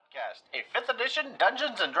Podcast, a 5th edition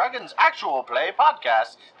Dungeons & Dragons actual play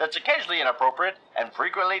podcast that's occasionally inappropriate and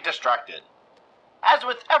frequently distracted. As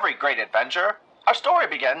with every great adventure, our story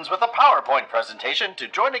begins with a PowerPoint presentation to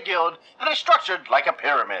join a guild that is structured like a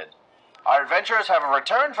pyramid. Our adventurers have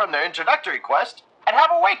returned from their introductory quest and have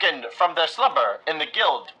awakened from their slumber in the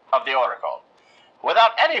Guild of the Oracle.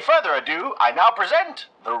 Without any further ado, I now present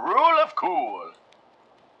the Rule of Cool.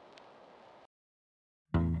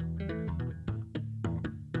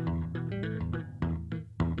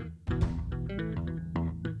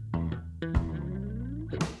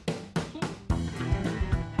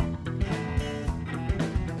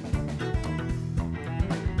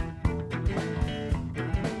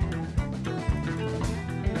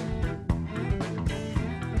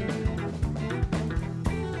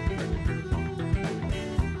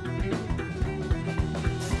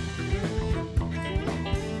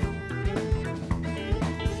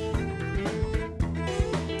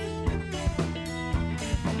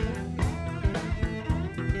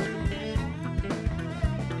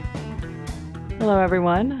 Hello,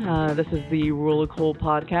 everyone. This is the Rule of Cool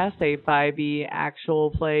podcast, a 5e actual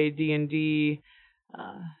play D&D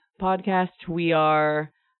podcast. We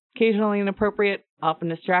are occasionally inappropriate, often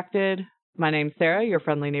distracted. My name's Sarah, your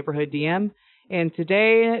friendly neighborhood DM, and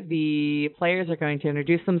today the players are going to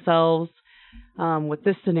introduce themselves with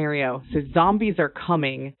this scenario. So zombies are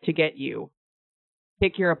coming to get you.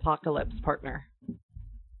 Pick your apocalypse partner.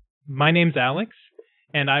 My name's Alex,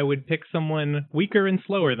 and I would pick someone weaker and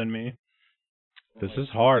slower than me. This is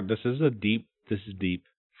hard. This is deep.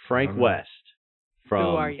 Frank West from...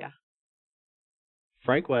 Who are you?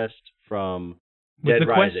 Frank West from Was Dead the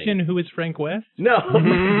Rising. question, who is Frank West? No!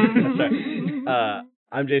 Sorry.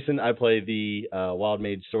 I'm Jason. I play the Wild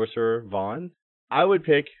Mage Sorcerer, Vaughn. I would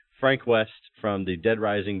pick Frank West from the Dead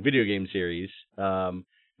Rising video game series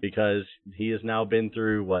because he has now been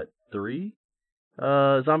through, 3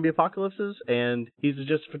 zombie apocalypses, and he's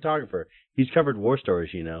just a photographer. He's covered war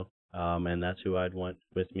stories, and that's who I'd want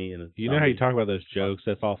with me. You know how you talk about those jokes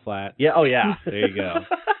that fall flat? Yeah, oh yeah. There you go.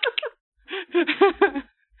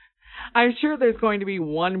 I'm sure there's going to be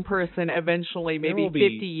one person eventually, maybe 50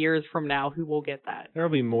 years from now, who will get that. There will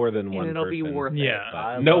be more than one And it'll person. be worth it.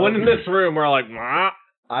 Yeah. No one in this room are like, "Mwah."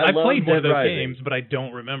 I played one of those Rising. games, but I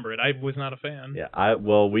don't remember it. I was not a fan. Yeah,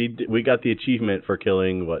 we got the achievement for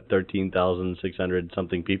killing 13,600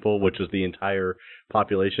 something people, which was the entire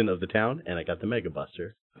population of the town, and I got the Mega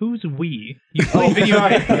Buster. Who's we? You play video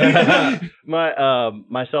games?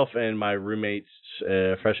 Myself and my roommates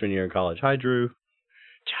freshman year in college. Hi, Drew.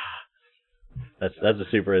 That's a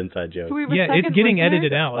super inside joke. Do we have a Yeah, second it's getting listener?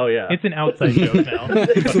 edited out. Oh, yeah. It's an outside joke now.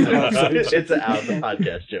 It's an out of the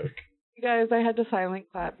podcast joke. Guys, I had to silent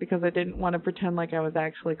clap because I didn't want to pretend like I was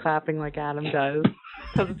actually clapping like Adam does.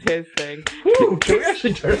 Because it's his thing. Can we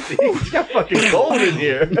actually turn these? It's got fucking cold in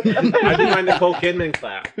here. I did my Nicole Kidman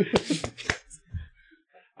clap.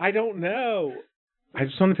 I don't know. I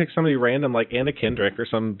just want to pick somebody random like Anna Kendrick or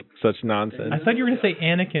some such nonsense. I thought you were going to say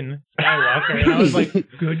Anakin Skywalker, and I was like,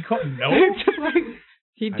 good call. No.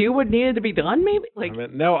 He do what needed to be done, maybe? Like, I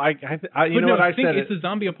mean, no, I you know no, what I think said? it's a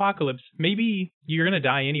zombie apocalypse. Maybe you're going to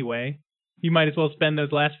die anyway. You might as well spend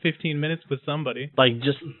those last 15 minutes with somebody. Like,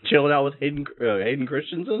 just chilling out with Hayden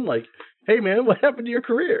Christensen? Like, hey, man, what happened to your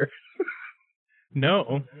career?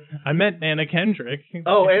 No, I meant Anna Kendrick.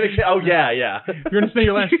 Oh, yeah. If you're going to spend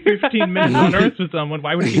your last 15 minutes on Earth with someone,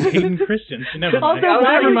 why would it be Hayden Christensen? Never mind. also,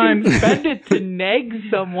 why Never would mind. you spend it to neg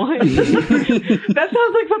someone? That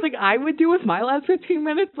sounds like something I would do with my last 15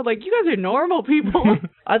 minutes, but, like, you guys are normal people.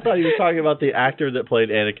 I thought you were talking about the actor that played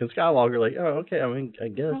Anakin Skywalker. Like, oh, okay. I mean, I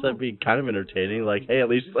guess that'd be kind of entertaining. Like, hey, at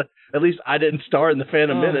least I didn't star in the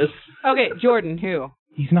Phantom Menace. Okay, Jordan, who?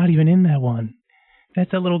 He's not even in that one.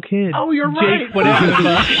 That's a little kid. Oh, you're Jake, right.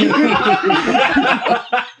 whatever.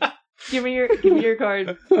 Give me your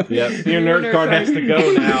card. Yep, your nerd card has to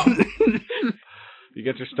go now. You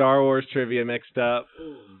get your Star Wars trivia mixed up.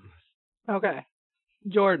 Okay.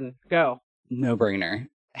 Jordan, go. No brainer.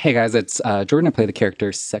 Hey guys, it's Jordan. I play the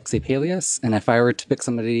character Sexy Peleus, and if I were to pick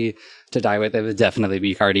somebody to die with, it would definitely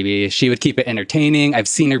be Cardi B. She would keep it entertaining. I've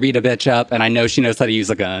seen her beat a bitch up, and I know she knows how to use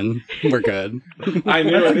a gun. We're good. I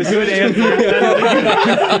knew it. Good answer.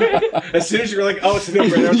 As soon as you were like, oh, it's a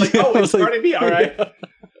no-brainer, I was like, oh, it's Cardi B, all right.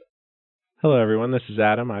 Hello, everyone. This is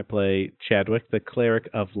Adam. I play Chadwick, the Cleric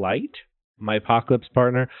of Light. My apocalypse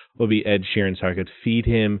partner will be Ed Sheeran, so I could feed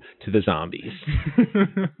him to the zombies.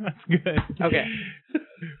 That's good. Okay.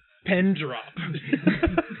 Pen drop.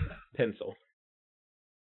 Pencil.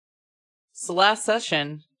 So last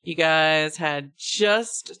session, you guys had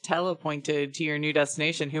just teleported to your new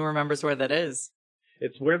destination. Who remembers where that is?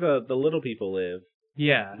 It's where the little people live.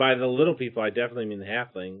 Yeah. By the little people, I definitely mean the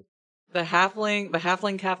halfling. The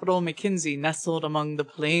halfling capital, McKinsey, nestled among the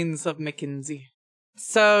plains of McKinsey.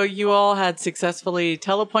 So you all had successfully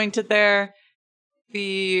telepointed there.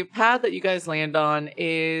 The pad that you guys land on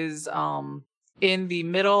is in the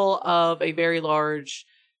middle of a very large,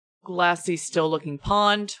 glassy, still-looking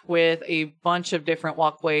pond with a bunch of different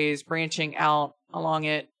walkways branching out along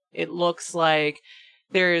it. It looks like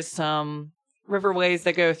there's some riverways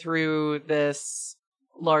that go through this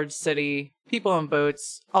large city. People on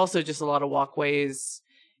boats, also just a lot of walkways.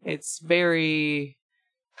 It's very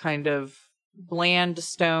kind of bland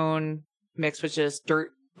stone mixed with just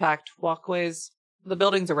dirt-packed walkways. The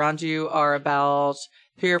buildings around you are about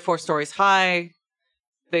 3 or 4 stories high.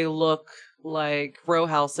 They look like row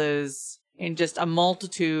houses in just a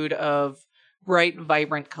multitude of bright,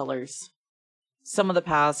 vibrant colors. Some of the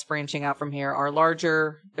paths branching out from here are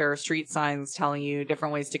larger. There are street signs telling you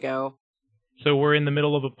different ways to go. So we're in the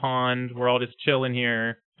middle of a pond. We're all just chilling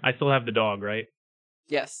here. I still have the dog, right?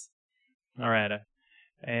 Yes. All right.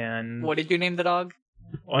 And What did you name the dog?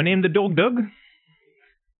 I named the dog Doug.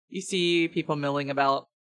 You see people milling about.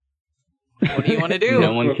 What do you want to do?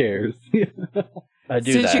 No one cares. I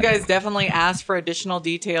do Since that. you guys definitely asked for additional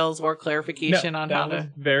details or clarification on how that was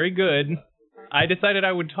to... very good. I decided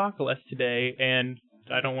I would talk less today, and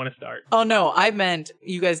I don't want to start. Oh no, I meant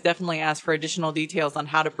you guys definitely asked for additional details on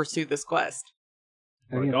how to pursue this quest.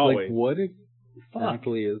 Like Like always. what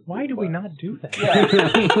exactly is? Why do we not do that?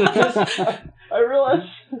 I realize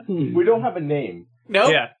we don't have a name.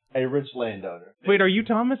 Nope. Yeah. A rich landowner. Wait, are you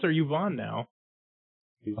Thomas or are you Vaughn now?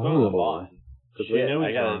 He's Oh. Vaughn. Because we Shit, know I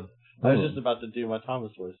he's gotta- Vaughn. I was just about to do my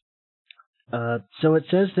Thomas voice. So it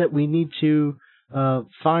says that we need to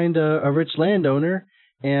find a rich landowner,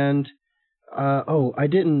 and I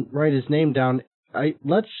didn't write his name down.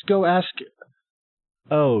 Let's go ask.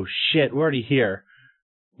 Oh shit, we're already here.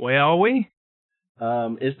 Where are we?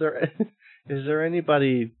 Is there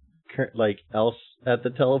anybody else at the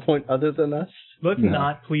telepoint other than us? Let's No.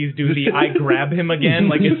 not please do the I grab him again,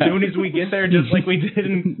 like as soon as we get there, just like we did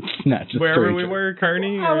in Not just wherever we stranger. were,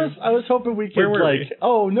 Kearney. I was hoping we Where could were we?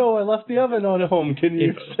 oh no, I left the oven on home. Can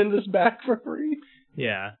you Yeah. send us back for free?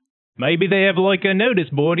 Yeah. Maybe they have like a notice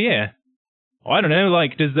board, yeah. I don't know,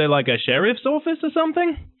 like, is there like a sheriff's office or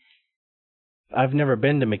something? I've never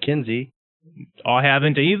been to McKinsey. I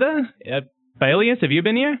haven't either. Peleus, have you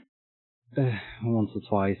been here? Once or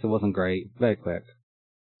twice. It wasn't great. Very quick.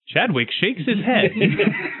 Chadwick shakes his head.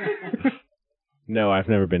 No, I've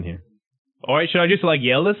never been here. Alright, should I just like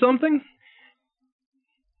yell or something?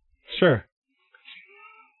 Sure.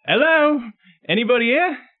 Hello? Anybody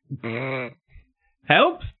here?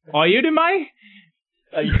 Help? Are you the Mai?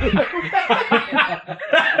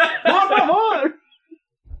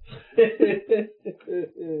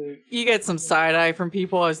 You get some side eye from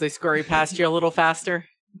people as they scurry past you a little faster.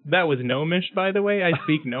 That was Gnomish, by the way. I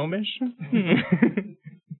speak Gnomish.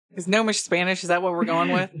 Is Gnomish Spanish? Is that what we're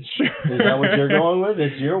going with? Sure. Is that what you're going with?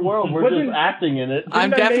 It's your world. We're just acting in it. I'm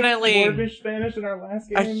definitely. Dwarvish Spanish in our last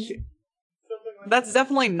game. That's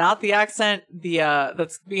definitely not the accent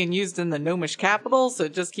that's being used in the Gnomish capital, so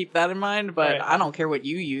just keep that in mind, but Right. I don't care what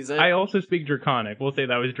you use it. I also speak Draconic. We'll say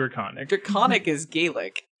that was Draconic. Draconic is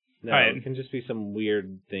Gaelic. No, Alright. it can just be some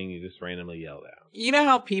weird thing you just randomly yelled out. You know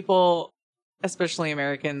how people, especially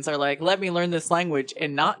Americans, are like, let me learn this language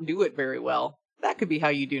and not do it very well. That could be how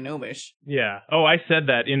you do Gnomish. Yeah. Oh, I said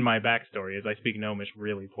that in my backstory, as I speak Gnomish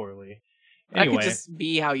really poorly. That Anyway, could just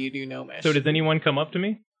be how you do Gnomish. so does anyone come up to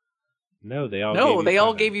me? No, they all No, gave they you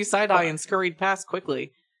all side-eye. gave you side eye and scurried past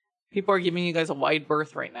quickly. People are giving you guys a wide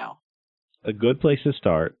berth right now. A good place to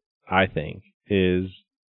start, I think, is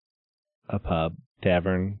a pub,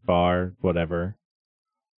 tavern, bar, whatever.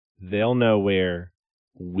 They'll know where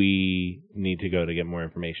we need to go to get more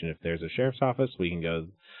information. If there's a sheriff's office, we can go.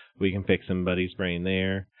 We can pick somebody's brain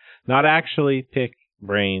there. Not actually pick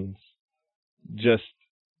brains, just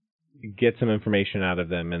get some information out of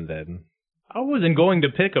them, and then I wasn't going to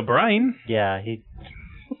pick a brain. Yeah, he.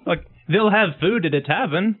 Like, they'll have food at a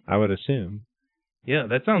tavern. I would assume. Yeah,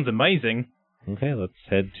 that sounds amazing. Okay, let's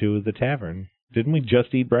head to the tavern. Didn't we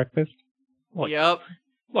just eat breakfast? Like, Yep.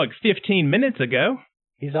 like 15 minutes ago.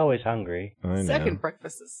 He's always hungry. I know. Second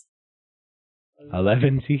breakfasts.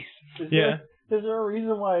 11 teeth. Yeah. Is there a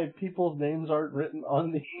reason why people's names aren't written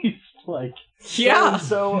on these Yeah.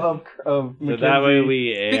 so of So that way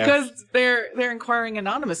we ask. Because they're inquiring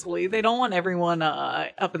anonymously. They don't want everyone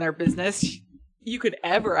up in their business. You could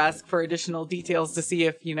ever ask for additional details to see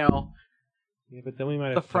if, Yeah, but then we might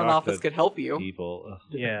have the front talked office to could help you. people. Ugh.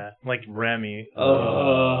 Yeah, like Remy.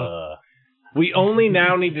 We only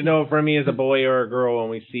now need to know if Remy is a boy or a girl when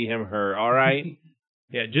we see him, her. All right.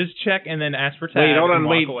 Yeah, just check and then ask for tag. Wait, hold and on,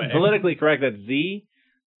 walk wait. away. Politically correct, that's Z?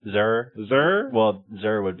 Zer. Well,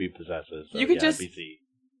 Zer would be possessive. So You could yeah, just- it'd be Z.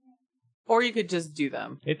 Or you could just do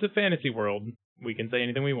them. It's a fantasy world. We can say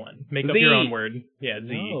anything we want. Make up Z. your own word. Yeah, Z.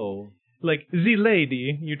 No. Like, Z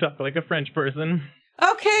lady. You talk like a French person.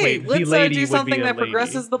 Okay, Wait, let's the lady do would be something a that lady.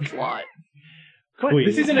 progresses the plot. What?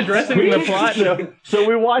 This isn't addressing the plot. So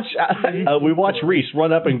we watch Reese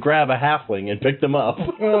run up and grab a halfling and pick them up.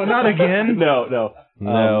 Oh, not again. No.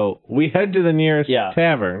 No. We head to the nearest yeah.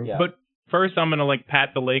 tavern. Yeah. But first, I'm gonna pat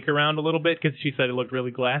the lake around a little bit because she said it looked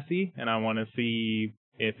really glassy, and I want to see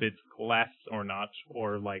if it's glass or not,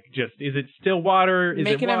 or like just is it still water? Is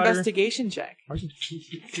Make it an water? investigation check. Are you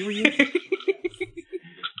serious?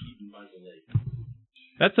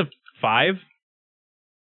 That's a 5.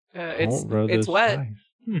 It's Don't roll those wet.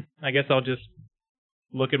 dice. I guess I'll just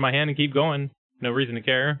look at my hand and keep going. No reason to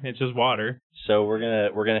care. It's just water. So we're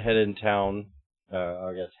gonna head in town.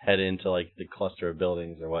 I guess head into like the cluster of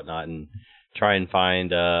buildings or whatnot, and try and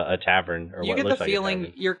find a tavern or You what get looks the like a feeling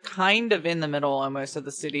tavern. you're kind of in the middle almost of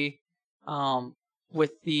the city,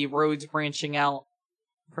 with the roads branching out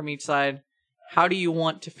from each side. How do you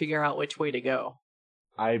want to figure out which way to go?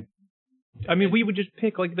 I mean, we would just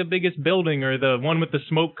pick like the biggest building or the one with the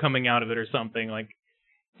smoke coming out of it or something, like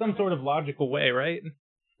some sort of logical way, right?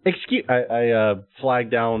 Excuse. I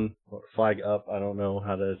flag up. I don't know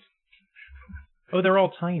how to. Oh, they're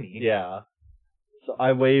all tiny. Yeah. So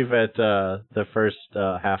I wave at the first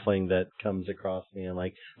halfling that comes across me. I'm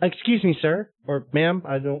like, Excuse me, sir. Or ma'am,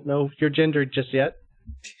 I don't know your gender just yet.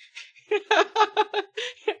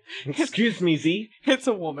 Excuse me, Z. It's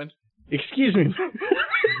a woman. Excuse me.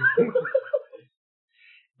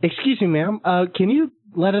 Excuse me, ma'am. Can you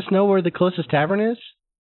let us know where the closest tavern is?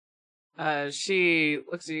 She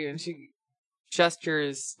looks at you and she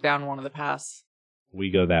gestures down one of the paths. We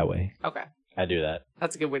go that way. Okay, I do that.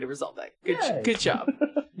 that's a good way to resolve that. Yay. Good job.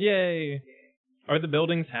 Yay! Are the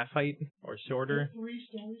buildings half height or shorter?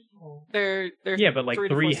 They're Yeah, but like 3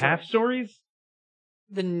 to 3 4 half stories.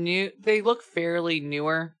 stories? They look fairly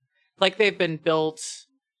newer, like they've been built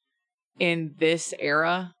in this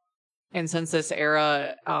era, and since this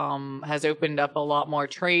era has opened up a lot more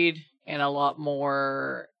trade and a lot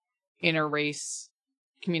more inter-race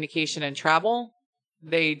communication and travel,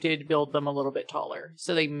 they did build them a little bit taller.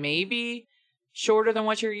 So they may be shorter than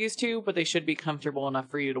what you're used to, but they should be comfortable enough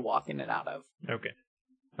for you to walk in and out of. Okay.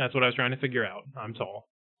 That's what I was trying to figure out. I'm tall.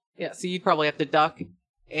 Yeah, so you'd probably have to duck,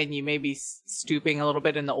 and you may be stooping a little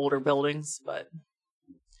bit in the older buildings, but...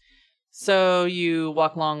 So you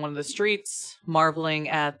walk along one of the streets, marveling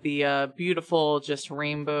at the beautiful, just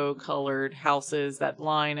rainbow-colored houses that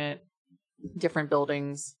line it. Different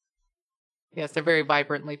buildings. Yes, they're very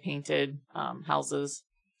vibrantly painted houses.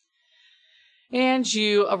 And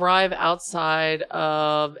you arrive outside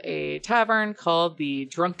of a tavern called the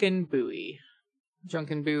Drunken Buoy.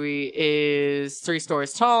 Drunken Buoy is 3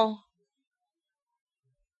 stories tall.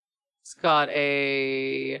 It's got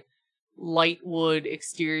a light wood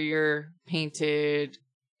exterior painted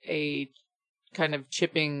a kind of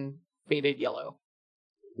chipping faded yellow.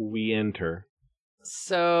 We enter.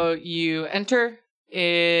 So you enter.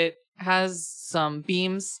 It has some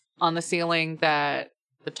beams on the ceiling that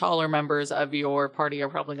the taller members of your party are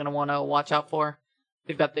probably going to want to watch out for.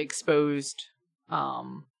 They've got the exposed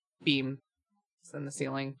beams in the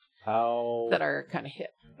ceiling that are kind of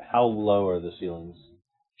hip. How low are the ceilings?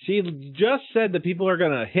 She just said that people are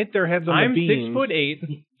going to hit their heads on I'm the beams.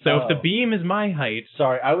 6'8", so if the beam is my height,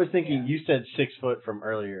 Sorry, I was thinking you said 6 foot from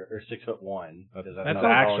earlier, or 6'1". that's not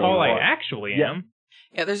how tall I you are. actually Yeah. am.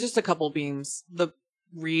 Yeah, there's just a couple beams. The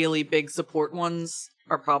really big support ones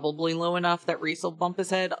are probably low enough that Reese will bump his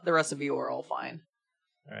head. The rest of you are all fine.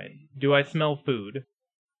 All right. Do I smell food?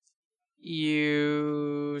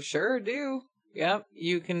 You sure do. Yep,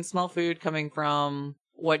 you can smell food coming from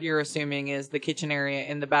what you're assuming is the kitchen area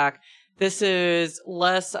in the back. This is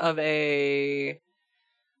less of a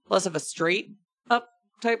straight up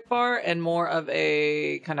type bar and more of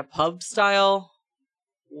a kind of pub style,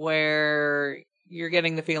 where you're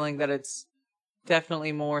getting the feeling that it's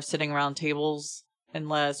definitely more sitting around tables and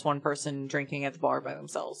less one person drinking at the bar by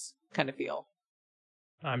themselves kind of feel.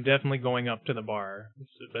 I'm definitely going up to the bar. Is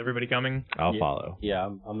everybody coming? I'll follow. Yeah,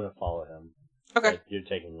 I'm going to follow him. Okay. Like, you're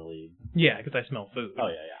taking the lead. Yeah, because I smell food. Oh,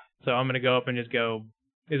 yeah. So I'm going to go up and just go,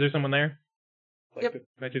 is there someone there? Yep. Can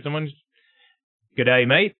I see someone? Good day,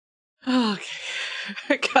 mate.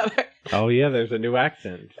 Okay. Got it. Oh, yeah, there's a new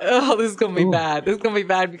accent. Oh, this is going to be bad. This is going to be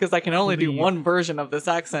bad because I can only do Please. one version of this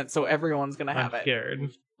accent, so everyone's going to have I'm it. scared.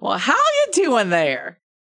 Well, how you doing there?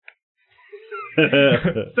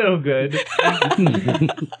 So good.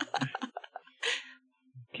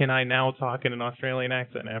 can I now talk in an Australian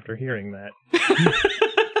accent after hearing that?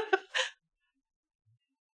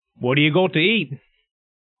 What do you got to eat?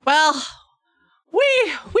 Well,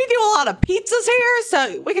 we do a lot of pizzas here,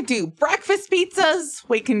 so we can do breakfast pizzas.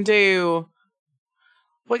 We can do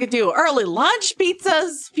early lunch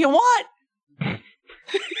pizzas if you want.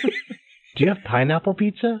 Do you have pineapple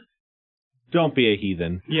pizza? Don't be a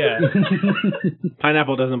heathen. Yeah.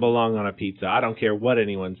 Pineapple doesn't belong on a pizza. I don't care what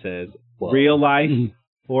anyone says. Whoa. Real life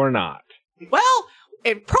or not. Well,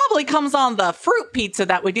 it probably comes on the fruit pizza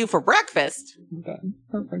that we do for breakfast.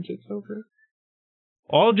 Our friendship's over.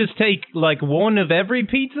 I'll just take, like, one of every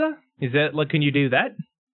pizza? Is that, like, can you do that?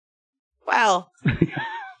 Well,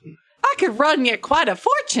 I could run you quite a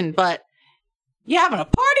fortune, but you having a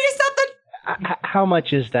party or something? How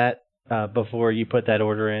much is that before you put that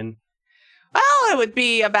order in? Well, it would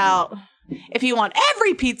be about, if you want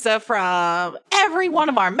every pizza from every one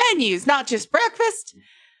of our menus, not just breakfast,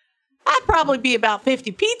 I'd probably be about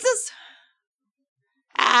 50 pizzas.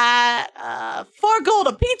 At 4 gold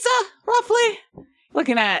a pizza, roughly.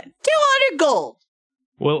 Looking at 200 gold.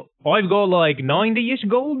 Well, I've got, like, 90-ish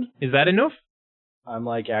gold. Is that enough? I'm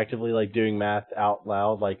like actively like doing math out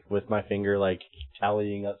loud, like with my finger, like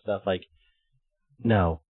tallying up stuff. Like,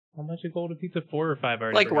 no. How much is gold a pizza? 4 or 5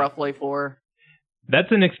 already? Like roughly 4.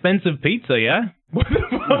 That's an expensive pizza, yeah? What the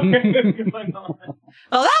fuck is going on?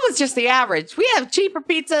 Well, that was just the average. We have cheaper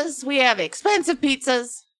pizzas. We have expensive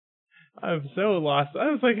pizzas. I'm so lost.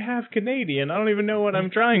 I was like half Canadian. I don't even know what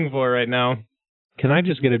I'm trying for right now. Can I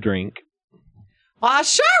just get a drink?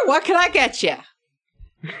 Sure. What can I get you?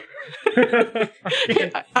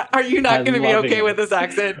 Are you not going to be okay with this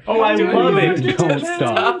accent? Oh, I love it. Don't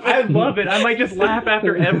stop. I love it. I might just laugh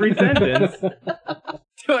after every sentence.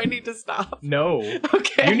 Do I need to stop? No.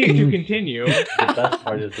 Okay. You need to continue. The best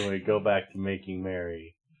part is when we go back to making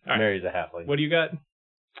Mary. All right. Mary's a halfling. What do you got?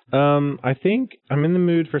 I think I'm in the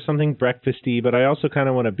mood for something breakfasty, but I also kind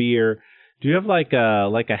of want a beer. Do you have like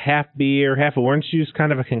a half beer, half orange juice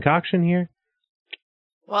kind of a concoction here?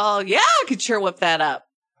 Well, yeah, I could sure whip that up.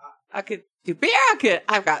 I could do beer.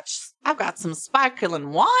 I've got some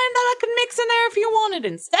sparkling wine that I could mix in there if you wanted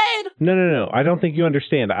instead. No. I don't think you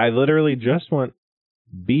understand. I literally just want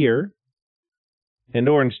beer and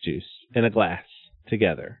orange juice in a glass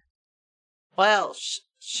together. Well,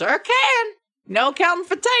 sure can. No counting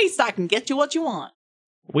for taste. I can get you what you want.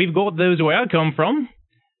 We've got those where I come from.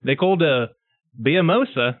 They're called a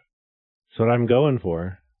Biamosa. That's what I'm going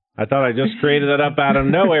for. I thought I just created that up out of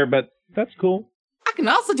nowhere, but that's cool. I can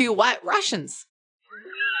also do White Russians.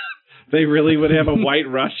 They really would have a White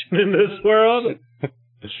Russian in this world?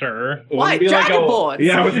 Sure. White Dragonborns.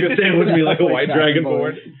 Yeah, I was going to say it would be like a White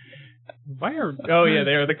Dragonborn. Oh, yeah,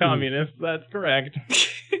 they are the communists. That's correct.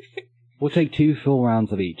 We'll take 2 full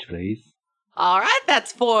rounds of each, please. All right,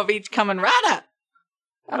 that's 4 of each coming right up.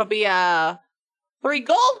 That'll be 3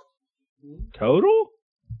 gold. Total?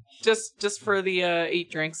 Just for the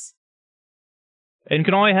 8 drinks. And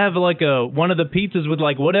can I have, like, one of the pizzas with,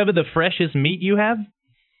 like, whatever the freshest meat you have?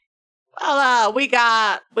 Well, we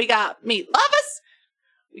got meat lovers.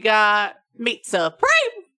 We got meat supreme.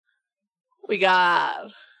 We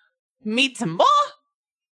got meat and more.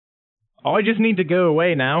 I just need to go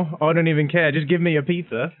away now. I don't even care. Just give me a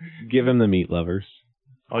pizza. Give him the meat lovers.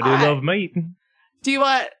 I do love meat. Do you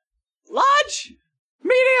want large,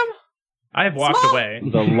 medium? I have walked Small? away.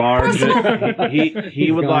 The largest.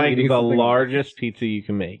 he would like the largest pizza you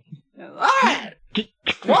can make. All right.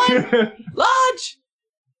 1 large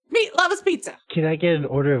meat lovers pizza. Can I get an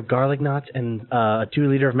order of garlic knots and a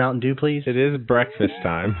 2-liter of Mountain Dew, please? It is breakfast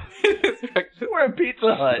time. We're at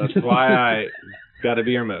Pizza Hut. That's why I got a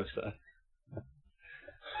beer mosa.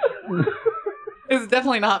 This is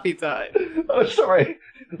definitely not Pizza Hut. Oh, sorry.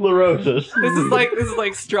 La Rosa's. This is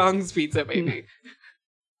like Strong's Pizza, maybe.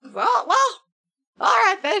 Well, all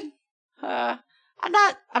right then. I'm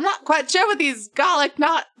not quite sure what these garlic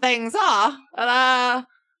knot things are, but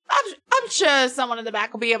I'm sure someone in the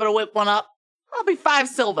back will be able to whip one up. I'll be 5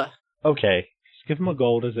 silver. Okay. Just give him a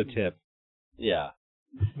gold as a tip. Yeah.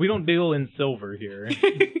 We don't deal in silver here.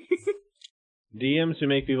 DMs who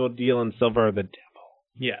make people deal in silver are the devil.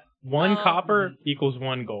 Yeah. 1 copper equals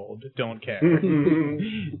 1 gold. Don't care.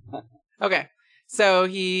 Okay. So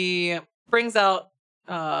he brings out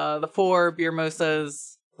the 4 beer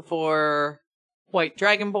mosas, the 4 white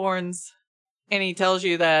dragonborns, and he tells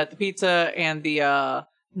you that the pizza and the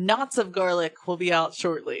knots of garlic will be out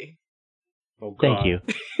shortly. Oh, God. Thank you.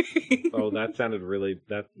 Oh, that sounded really...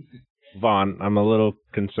 Vaughn, I'm a little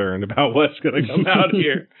concerned about what's going to come out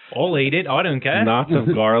here. I'll eat it. I don't care. Knots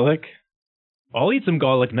of garlic. I'll eat some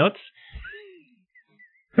garlic nuts.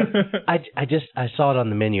 I saw it on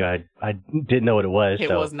the menu. I didn't know what it was. It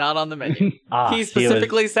so. was not on the menu. He see,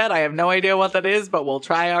 specifically said, I have no idea what that is, but we'll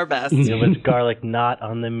try our best. It was garlic not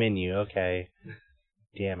on the menu. Okay.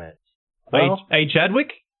 Damn it. Well, Hey,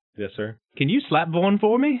 Chadwick, Yes, sir. can you slap Vaughn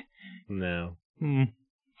for me? No. Hmm.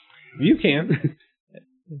 You can.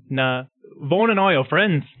 Nah, Vaughn and I are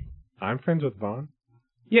friends. I'm friends with Vaughn,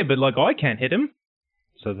 Yeah, but like I can't hit him.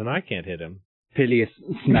 so then I can't hit him. Peleus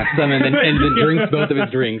smacks him and then drinks both of his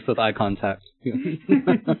drinks with eye contact.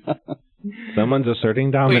 Someone's asserting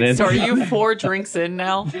Wait, dominance. so are you 4 drinks in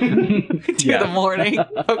now? To the morning?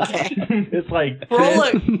 Okay. it's like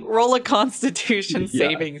Roll a Constitution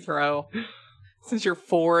saving throw. Since you're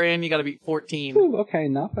 4 in, you gotta beat 14. Ooh, okay,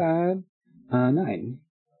 not bad. 9.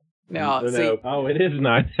 No, see, No. Oh, it is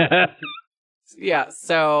not. yeah,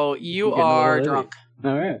 so you Getting a are little drunk.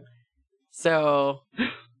 All right. So,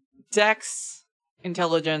 Dex,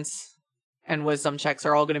 Intelligence, and Wisdom checks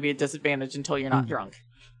are all going to be a disadvantage until you're not drunk.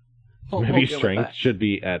 We'll Maybe deal with strength that. should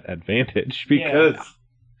be at advantage because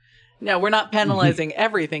No, we're not penalizing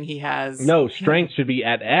everything he has. no, strength should be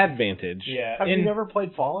at advantage. Yeah. Have you never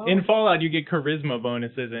played Fallout? In Fallout, you get charisma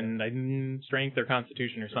bonuses and strength or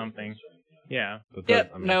constitution or something. Yeah. But that-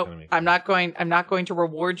 Yep, I'm not no, gonna make- I'm not going to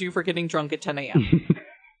reward you for getting drunk at 10 a.m.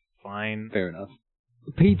 Fine. Fair enough.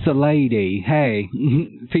 Pizza lady, hey,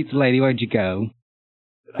 pizza lady, where'd you go?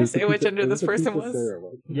 Did I say which gender this person was?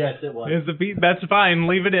 Yes, it was. That's fine.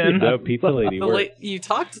 Leave it in. No, pizza lady. You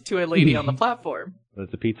talked to a lady on the platform.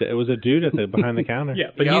 It was a dude at the behind the counter. Yeah,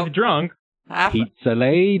 but Yup. he's drunk. Pizza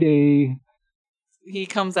lady. He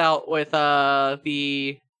comes out with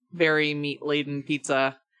the very meat-laden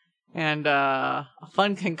pizza and a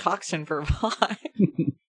fun concoction for Vaughn.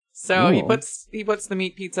 So he Ooh. puts the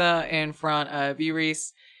meat pizza in front of you,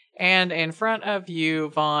 Reese, and in front of you,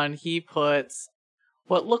 Vaughn, he puts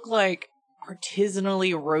what look like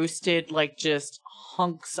artisanally roasted, like just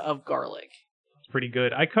hunks of garlic. It's pretty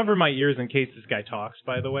good. I cover my ears in case this guy talks,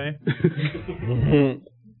 by the way.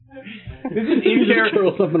 This is in character.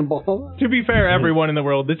 Curls up in a ball. To be fair, everyone in the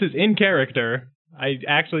world, this is in character. I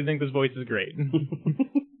actually think this voice is great.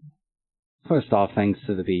 First off, thanks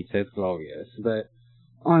to the pizza, it's glorious. But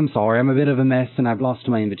I'm sorry, I'm a bit of a mess and I've lost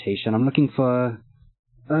my invitation. I'm looking for...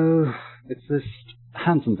 Oh, it's this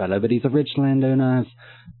handsome fellow, but he's a rich landowner,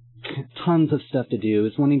 has tons of stuff to do,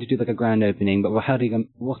 is wanting to do like a grand opening, but we're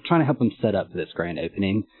trying to help him set up for this grand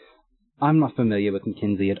opening. I'm not familiar with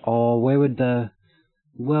McKinsey at all. Where would the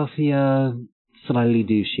wealthier, slightly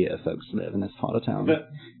douchier folks live in this part of town?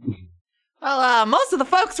 Well, most of the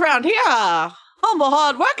folks around here are humble,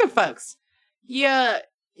 hard-working folks. You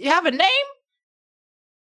have a name?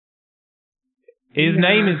 His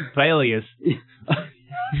name is Peleus.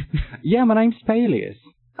 Yeah, my name's Peleus.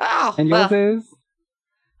 Oh, And well, yours is?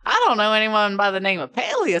 I don't know anyone by the name of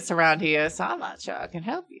Peleus around here, so I'm not sure I can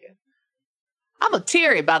help you. I'm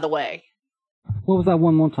O'Terry, by the way. What was that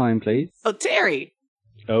one more time, please? O'Terry.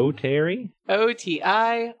 Oh, Terry?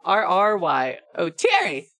 Otirrry.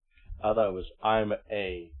 O'Terry. I thought it was I'm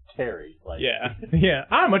a Terry. Like Yeah. Yeah.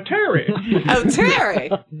 I'm a Terry. O'Terry.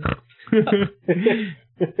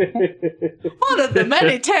 One of the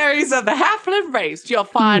many Terrys of the halfling race. You'll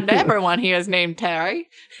find everyone here is named Terry.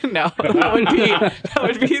 No, that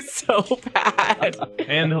would be so bad.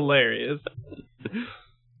 And hilarious.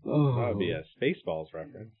 Oh. That would be a Spaceballs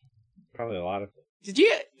reference. Probably a lot of. Did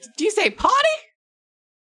you say party?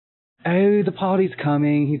 Oh, the party's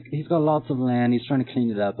coming. He's got lots of land. He's trying to clean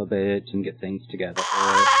it up a bit and get things together for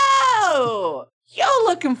it. Oh, you're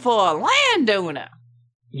looking for a landowner.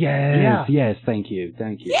 Yes, thank you.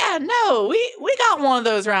 Yeah, no, we got one of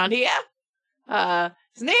those around here.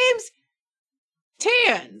 His name's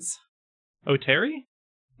Tierns. Oh, Terry?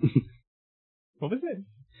 What was it?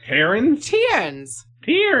 Terrans? Tierns.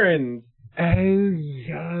 Tyrans! Oh,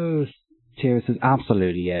 yes. Cheers is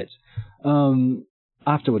absolutely it.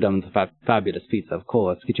 After we're done with the fabulous pizza, of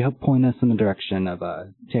course, could you help point us in the direction of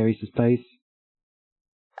Terry's place?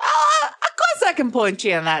 Of course I can point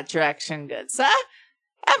you in that direction, good sir.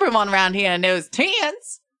 Everyone around here knows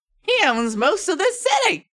Tierns. He owns most of this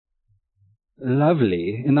city.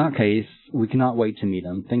 Lovely. In that case, we cannot wait to meet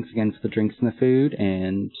him. Thanks again for the drinks and the food,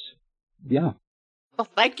 and yeah. Well,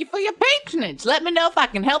 thank you for your patronage. Let me know if I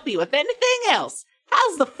can help you with anything else.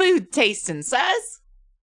 How's the food tasting, sirs?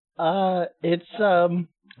 It's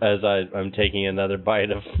as I'm taking another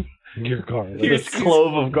bite of Your garlic. this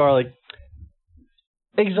clove of garlic.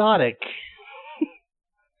 exotic.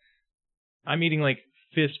 I'm eating like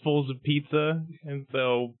fistfuls of pizza, and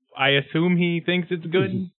so I assume he thinks it's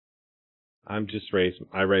good.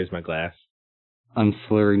 I raise my glass. I'm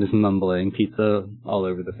slurring, just mumbling, pizza all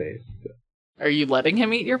over the face. Are you letting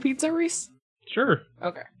him eat your pizza, Reese? Sure.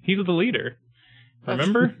 Okay. He's the leader.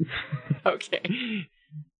 Remember? Okay.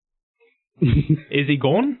 Is he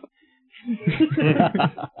gone?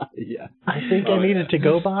 Yeah. I think I need a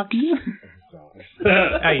to-go box.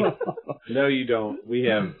 Hey, No, you don't. We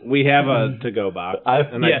have a to-go box.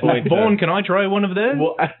 Vaughn, can I try one of those?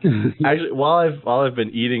 Well, actually, while I've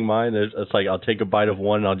been eating mine, it's like I'll take a bite of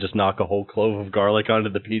one and I'll just knock a whole clove of garlic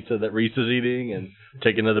onto the pizza that Reese is eating, and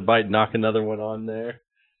take another bite, knock another one on there.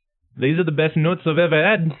 These are the best nuts I've ever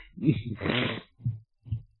had.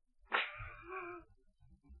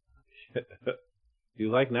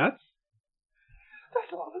 You like nuts?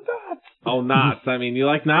 That's a lot of nuts. Oh, nuts. I mean, you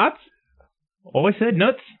like nuts? Oh, I said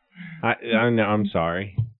nuts. I know. I'm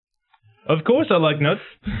sorry. Of course I like nuts.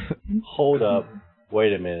 Hold up.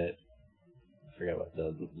 Wait a minute. I forgot what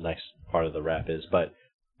the next part of the rap is, but...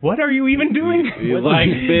 What are you even doing? You like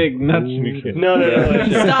big nuts. No. It's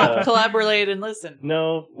just, Stop, collaborate, and listen.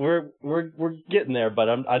 No, we're getting there, but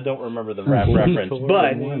I don't remember the rap reference.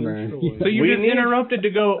 But So you just interrupted to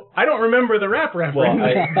go, I don't remember the rap reference.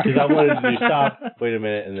 well, because I wanted to stop. Wait a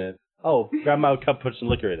minute, and then grab my cup, put some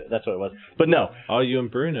liquor in it. That's what it was. But no. Oh, you and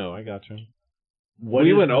Bruno. I got you.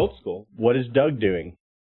 We went old school. What is Doug doing?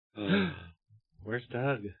 Where's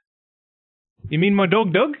Doug? You mean my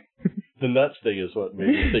dog Doug? The nuts thing is what made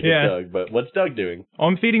me think Yeah. of Doug. But what's Doug doing?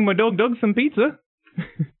 I'm feeding my dog Doug some pizza.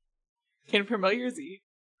 Can familiars eat?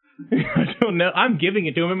 I don't know. I'm giving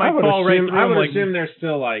it to him. It might fall right through. I him, would like, assume they're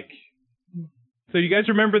still like... So you guys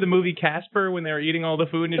remember the movie Casper when they were eating all the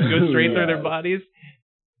food and it goes straight through their bodies?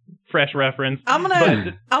 Fresh reference. I'm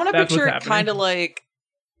gonna that's picture what's it kind happening. of like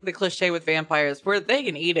the cliche with vampires, where they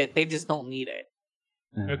can eat it, they just don't need it.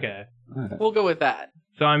 Okay. We'll go with that.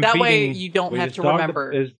 So I'm That feeding... way you don't Wait, have is to Doug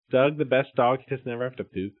remember. Is Doug the best dog? He just never have to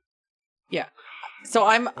poop. So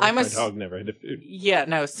I'm My a dog never had to poop. yeah,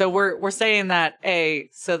 no. So we're saying that A,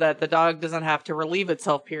 so that the dog doesn't have to relieve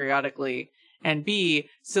itself periodically, and B,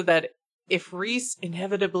 so that if Reese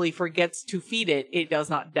inevitably forgets to feed it, it does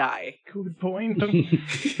not die. Good point.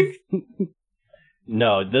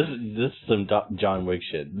 No, this is some John Wick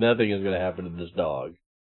shit. Nothing is going to happen to this dog.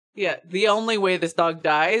 Yeah, the only way this dog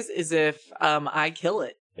dies is if I kill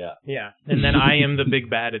it. Yeah. And then I am the big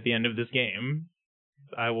bad at the end of this game.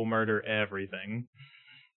 I will murder everything.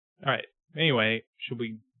 All right. Anyway, should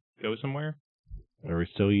we go somewhere? Are we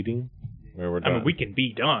still eating? Or we're done? I mean, we can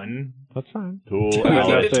be done. That's fine. Cool. Do we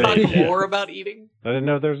need to talk more about eating? I didn't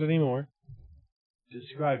know there was any more.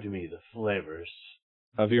 Describe to me the flavors.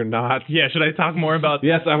 Of your knots. Yeah, should I talk more about...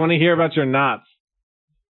 Yes, I want to hear about your knots.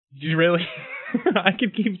 You really? I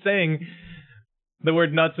could keep saying the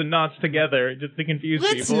word nuts and knots together just to confuse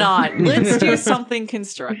Let's people. not. Let's do something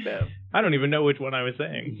constructive. I don't even know which one I was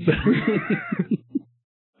saying.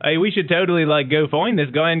 Hey, we should totally, go find this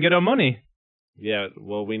guy and get our money. Yeah,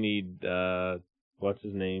 well, we need, what's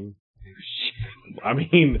his name? I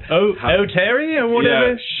mean... O'Terry or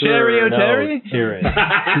whatever? Yeah, Sherry No, O'Terry?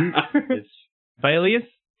 Tyrion. It's Peleus,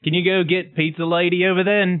 can you go get Pizza Lady over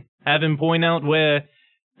there and have him point out where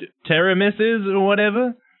Teramis is or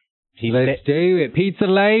whatever? Let's do it, Pizza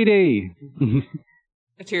Lady.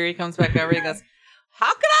 Tyrion comes back over and goes,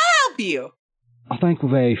 "How can I help you?" I think we're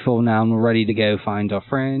very full now and we're ready to go find our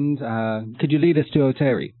friend. Could you lead us to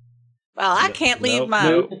O'Terry? Well, I can't leave my...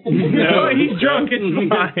 No, he's drunk, it's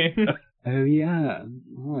fine. Oh, yeah.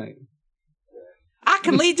 Right. I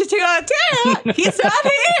can lead you to O'Terry. He's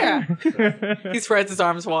right here. He spreads his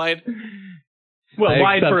arms wide. Well,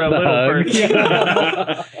 wide for a little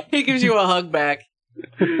person. He gives you a hug back.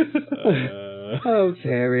 Oh,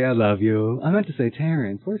 Terry, I love you. I meant to say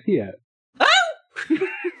Terrence. Where's he at?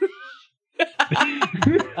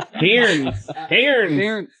 Terrence.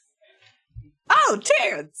 Terrence. Oh,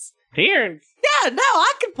 Terrence. Terrence. Yeah, no,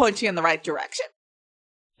 I can point you in the right direction.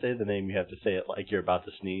 say the name, you have to say it like you're about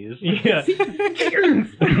to sneeze. Yeah.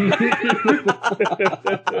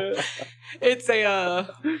 It's a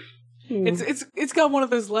it's got one of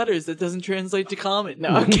those letters that doesn't translate to common. No,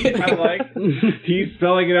 I'm kidding. I like he's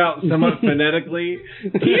spelling it out somewhat phonetically.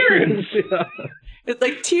 Terrence. It's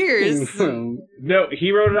like tears. No,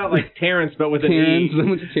 he wrote it out like Terrence, but with an Terrence, E. then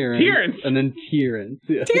with Terrence. Terrence. And then Terrence.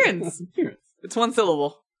 Yeah. Terrence. Terrence. It's one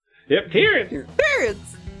syllable. Yep, Terrence.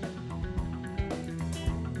 Terrence.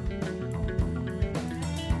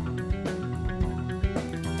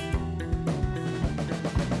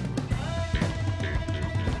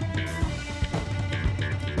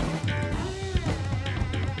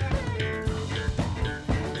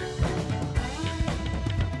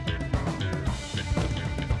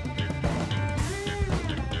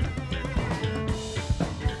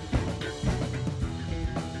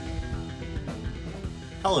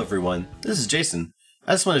 Hello, everyone. This is Jason.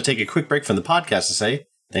 I just want to take a quick break from the podcast to say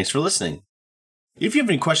thanks for listening. If you have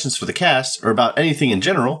any questions for the cast or about anything in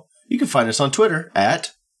general, you can find us on Twitter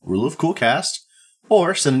at RuleOfCoolCast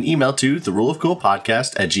or send an email to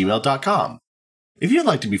theruleofcoolpodcast@gmail.com. If you'd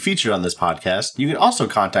like to be featured on this podcast, you can also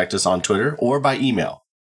contact us on Twitter or by email.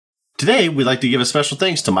 Today, we'd like to give a special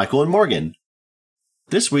thanks to Michael and Morgan.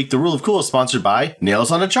 This week, The Rule of Cool is sponsored by Nails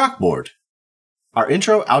on a Chalkboard. Our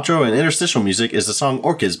intro, outro, and interstitial music is the song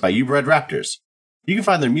Orchids by You Bred Raptors. You can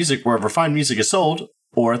find their music wherever fine music is sold,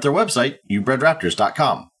 or at their website,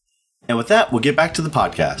 youbredraptors.com. And with that, we'll get back to the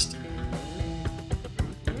podcast.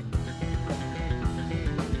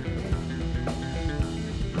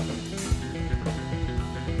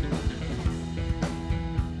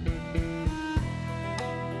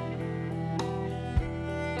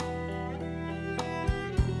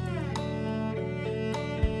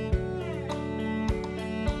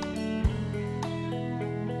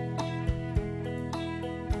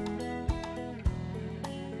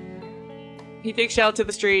 He takes you out to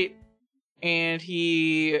the street, and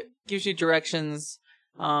he gives you directions.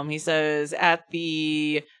 He says, at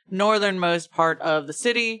the northernmost part of the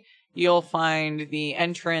city, you'll find the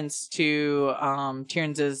entrance to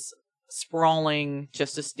Tierns' sprawling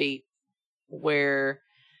just estate, where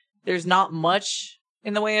there's not much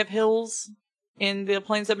in the way of hills in the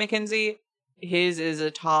Plains of Mackenzie. His is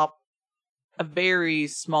atop a very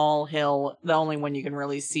small hill, the only one you can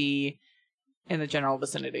really see in the general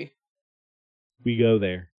vicinity. We go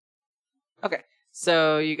there. Okay,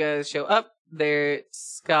 so you guys show up.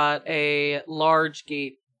 There's got a large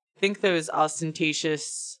gate. Think those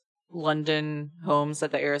ostentatious London homes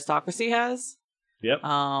that the aristocracy has. Yep.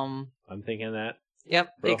 I'm thinking that. Yep.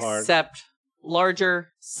 Real hard. Except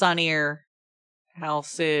larger, sunnier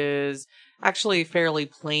houses. Actually, fairly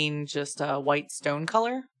plain, just a white stone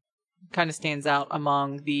color. Kind of stands out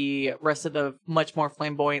among the rest of the much more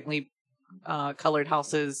flamboyantly colored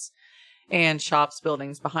houses and shops,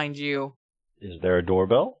 buildings behind you. Is there a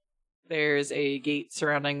doorbell? There's a gate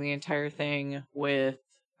surrounding the entire thing with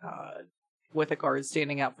a guard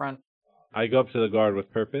standing out front. I go up to the guard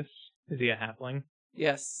with purpose. Is he a halfling?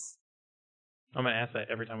 Yes. I'm going to ask that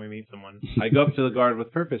every time we meet someone. I go up to the guard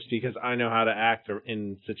with purpose because I know how to act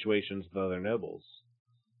in situations with other nobles.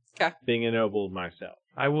 Okay. Being a noble myself.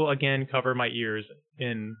 I will again cover my ears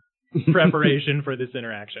in preparation for this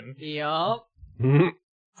interaction. Yup.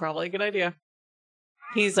 Probably a good idea.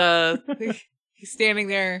 He's he's standing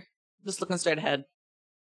there, just looking straight ahead.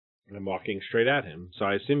 And I'm walking straight at him, so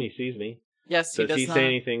I assume he sees me. Yes, he does. Does he not say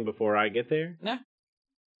anything before I get there? No.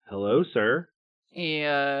 Hello, sir. He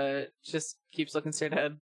just keeps looking straight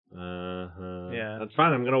ahead. Yeah. That's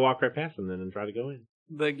fine. I'm gonna walk right past him then and try to go in.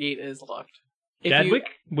 The gate is locked. Chadwick,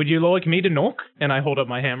 would you like me to knock? And I hold up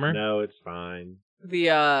my hammer. No, it's fine.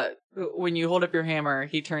 When you hold up your hammer,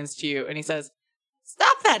 he turns to you and he says,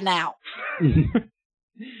 "Stop that now!"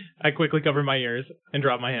 I quickly cover my ears and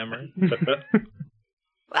drop my hammer.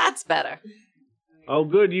 That's better. Oh,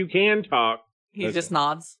 good, you can talk. He just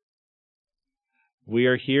nods. We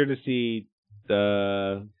are here to see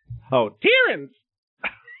the... Oh, Tierns!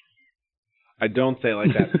 I don't say it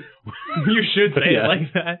like that. You should say it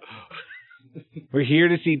like that. We're here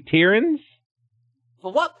to see Tierns?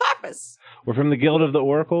 For what purpose? We're from the Guild of the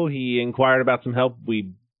Oracle. He inquired about some help.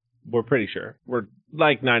 We're pretty sure. We're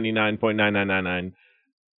like 99.9999%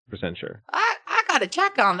 sure. I gotta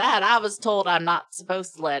check on that. I was told I'm not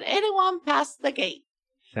supposed to let anyone pass the gate.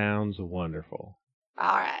 Sounds wonderful.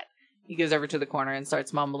 All right. He goes over to the corner and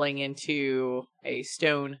starts mumbling into a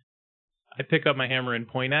stone. I pick up my hammer and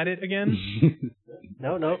point at it again.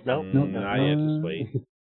 No. Not yet, just wait.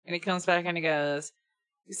 And he comes back and he goes,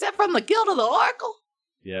 "You said from the Guild of the Oracle?"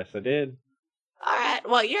 Yes, I did. All right,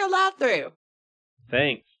 well, you're allowed through.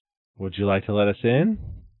 Thanks. Would you like to let us in?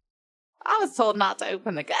 I was told not to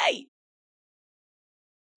open the gate.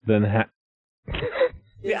 Then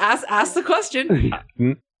Ask the question.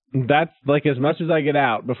 That's like as much as I get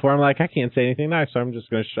out before I'm like, I can't say anything nice, so I'm just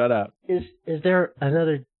going to shut up. Is there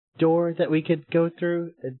another door that we could go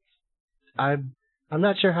through? I'm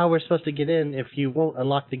not sure how we're supposed to get in if you won't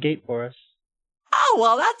unlock the gate for us. Oh,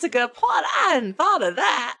 well, that's a good point. I hadn't thought of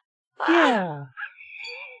that. Yeah.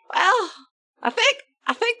 Well, I think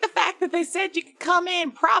the fact that they said you could come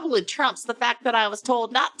in probably trumps the fact that I was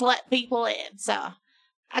told not to let people in. So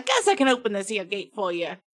I guess I can open this here gate for you,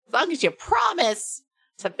 as long as you promise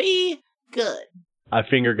to be good. I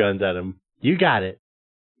finger guns at him. You got it.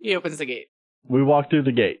 He opens the gate. We walk through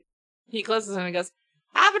the gate. He closes it and he goes,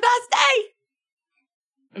 "Have a nice day!"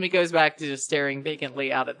 And he goes back to just staring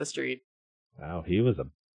vacantly out at the street. Wow, he was a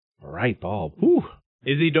bright bulb. Whew.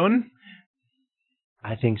 Is he done?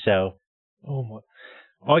 I think so. Oh my!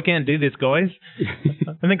 Oh, I can't do this, guys.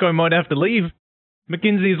 I think I might have to leave.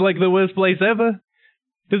 Mackenzie's like the worst place ever.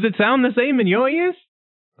 Does it sound the same in your ears?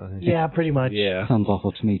 Yeah, pretty much. Yeah. Sounds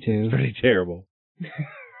awful to me too. It's pretty terrible.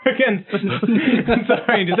 Again,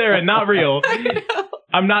 sorry, Sarah, not real.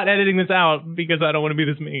 I'm not editing this out because I don't want to be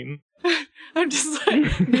this mean. I'm just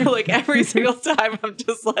like every single time I'm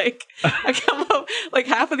just like, I come up, like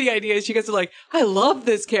half of the ideas you guys are like, I love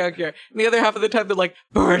this character. And the other half of the time they're like,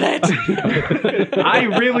 burn it. I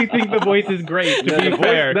really think the voice is great, to be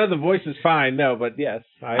fair. The voice is fine, but yes.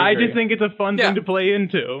 I just think it's a fun thing to play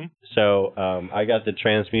into. So I got the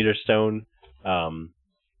Transmuter Stone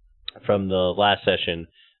from the last session.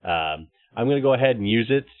 I'm going to go ahead and use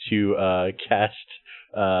it to cast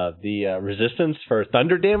the resistance for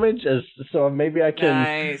thunder damage, so maybe I can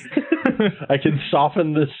Nice. I can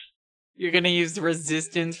soften this. You're gonna use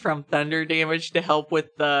resistance from thunder damage to help with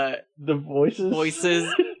the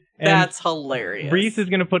voices. That's hilarious. Reese is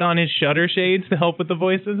gonna put on his shutter shades to help with the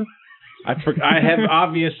voices. I have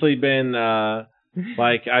obviously been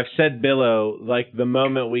like I've said billow like the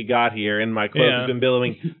moment we got here, and my cloak has been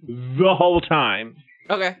billowing the whole time.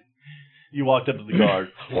 Okay. You walked up to the guard.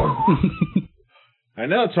 I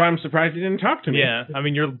know, that's why I'm surprised he didn't talk to me. Yeah, I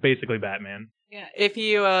mean, you're basically Batman. Yeah, if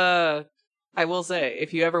you, I will say,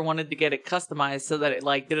 if you ever wanted to get it customized so that it,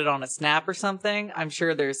 like, did it on a snap or something, I'm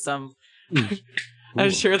sure there's some... I'm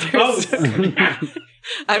sure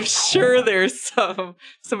there's some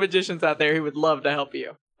magicians out there who would love to help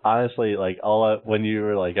you. Honestly, like, when you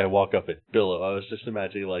were like, I walk up at Billow, I was just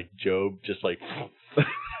imagining, like, Job just, like...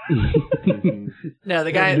 No,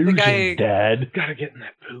 the guy... Dad. Gotta get in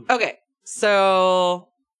that poop. Okay. So,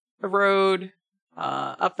 the road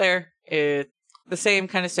up there is the same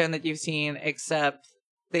kind of stone that you've seen, except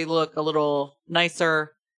they look a little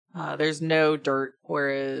nicer. There's no dirt,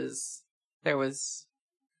 whereas there was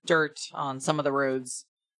dirt on some of the roads.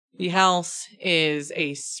 The house is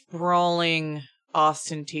a sprawling,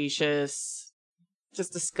 ostentatious,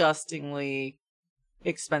 just disgustingly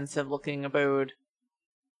expensive-looking abode.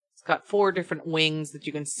 It's got 4 different wings that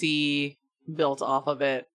you can see built off of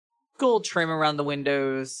it. Gold trim around the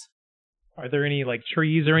windows. Are there any, like,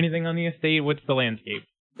 trees or anything on the estate? What's the landscape?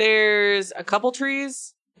 There's a couple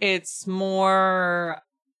trees. It's more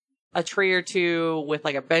a tree or two with,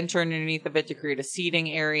 like, a bench underneath of it to create a seating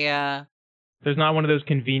area. There's not one of those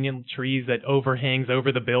convenient trees that overhangs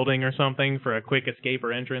over the building or something for a quick escape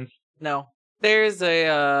or entrance? No. There's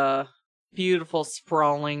a beautiful,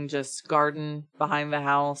 sprawling, just garden behind the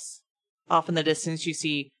house. Off in the distance, you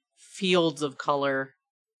see fields of color.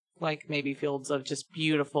 Like maybe fields of just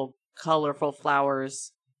beautiful, colorful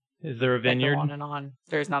flowers. Is there a vineyard? On and on.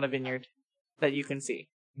 There's not a vineyard that you can see.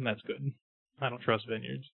 That's good. I don't trust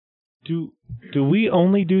vineyards. Do we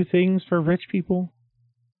only do things for rich people?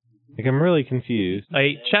 Like, I'm really confused.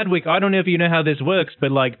 Hey, Chadwick, I don't know if you know how this works,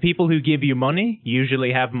 but, like, people who give you money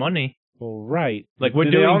usually have money. Well, right. Like, we're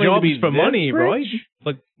Do they doing all need to jobs be for this money, rich? right?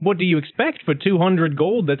 Like, what do you expect for 200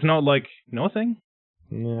 gold? That's not, like, nothing.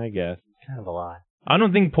 Yeah, I guess. Kind of a lot. I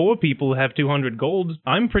don't think poor people have 200 gold.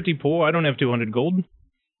 I'm pretty poor. I don't have 200 gold.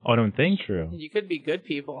 I don't think. True. You could be good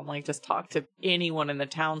people and, like, just talk to anyone in the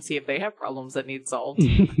town, see if they have problems that need solved.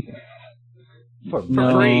 for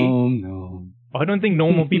free. No. I don't think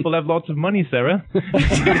normal people have lots of money, Sarah.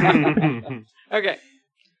 Okay.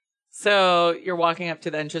 So you're walking up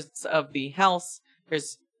to the entrance of the house.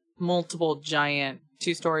 There's multiple giant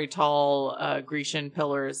 2-story tall Grecian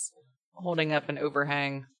pillars holding up an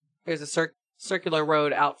overhang. There's a circular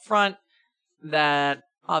road out front that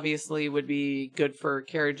obviously would be good for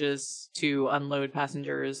carriages to unload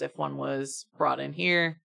passengers if one was brought in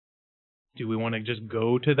here. Do we want to just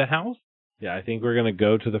go to the house? Yeah, I think we're going to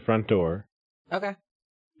go to the front door. Okay.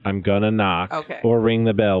 I'm going to knock Okay. or ring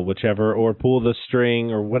the bell, whichever, or pull the string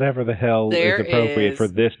or whatever the hell There is appropriate is- for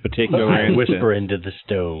this particular I instance. whisper into the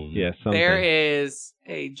stone. Yeah, something. There is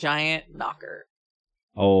a giant knocker.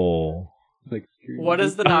 Oh. Like, What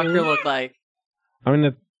does the knocker look like? I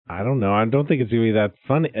mean, I don't know. I don't think it's going to be that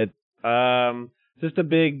funny. Just a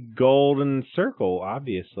big golden circle,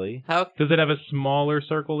 obviously. How? Does it have a smaller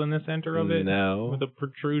circle in the center of it? No. With a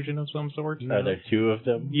protrusion of some sort? Are there 2 of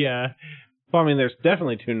them? Yeah. Well, I mean, there's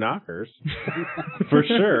definitely 2 knockers. For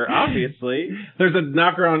sure, obviously. There's a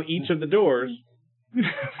knocker on each of the doors.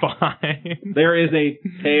 Fine. There is a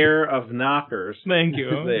pair of knockers. Thank you.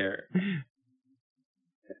 There.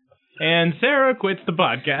 And Sarah quits the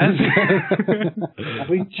podcast.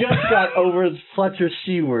 We just got over Fletcher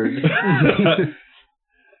C word.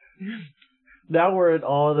 Now we're at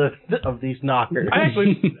all of these knockers. I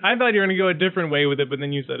thought you were going to go a different way with it, but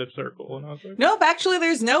then you said a circle, and I was like, Nope, actually,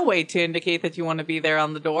 there's no way to indicate that you want to be there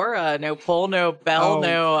on the door. No pull, no bell,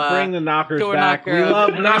 no. Bring the knockers door back. knocker. We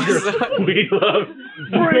love knockers. We love.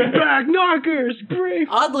 Bring back knockers. Bring.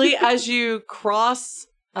 Oddly, as you cross,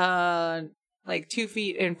 like 2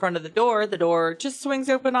 feet in front of the door just swings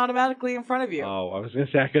open automatically in front of you. Oh, I was going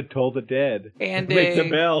to say I could toll the dead. And make the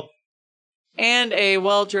bell. And a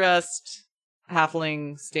well-dressed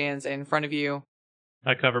halfling stands in front of you.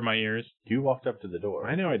 I cover my ears. You walked up to the door.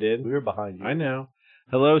 I know I did. We were behind you. I know.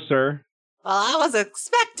 Hello, sir. Well, I was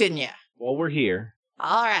expecting you. Well, we're here.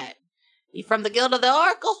 All right. You from the Guild of the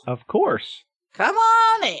Oracle? Of course. Come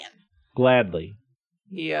on in. Gladly.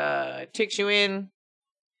 He takes you in.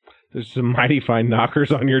 There's some mighty fine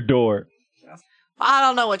knockers on your door. I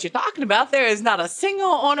don't know what you're talking about. There is not a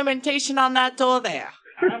single ornamentation on that door there.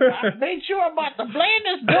 I made sure about the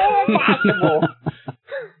blandest door possible.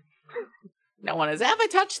 No one has ever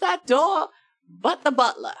touched that door but the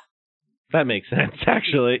butler. That makes sense,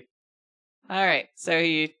 actually. All right, so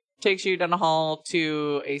he takes you down the hall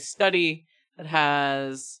to a study that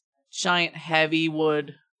has giant heavy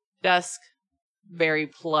wood desk, very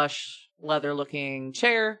plush leather-looking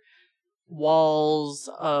chair, walls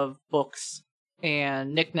of books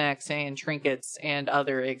and knickknacks and trinkets and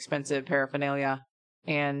other expensive paraphernalia,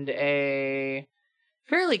 and a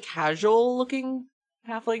fairly casual-looking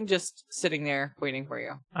halfling just sitting there waiting for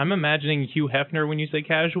you. I'm imagining Hugh Hefner when you say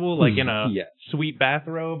casual, like in a sweet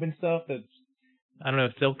bathrobe and stuff that's, I don't know,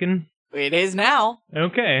 silken? It is now.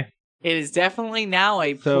 Okay. It is definitely now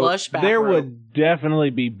a So plush bathrobe. there would definitely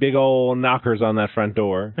be big old knockers on that front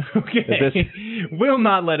door. Okay. We'll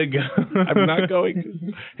not let it go. I'm not going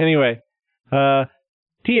to. Anyway,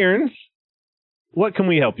 Tierns, what can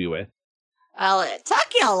we help you with? Well, it took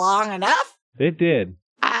you long enough. It did.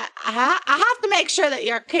 I have to make sure that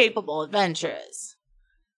you're capable adventurers.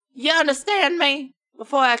 You understand me?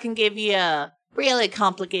 Before I can give you really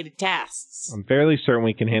complicated tasks. I'm fairly certain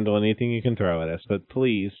we can handle anything you can throw at us, but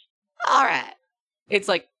please. All right. It's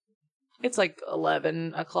like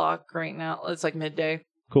 11 o'clock right now. It's like midday.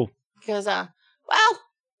 Cool. Because, well,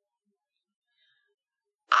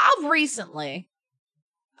 I've recently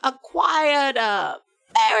acquired a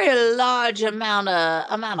very large amount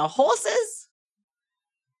of horses.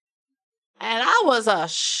 And I was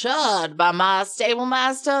assured by my stable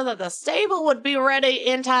master that the stable would be ready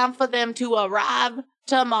in time for them to arrive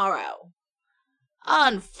tomorrow.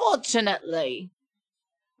 Unfortunately,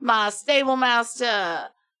 my stable master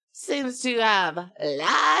seems to have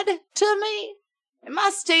lied to me, and my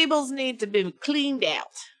stables need to be cleaned out.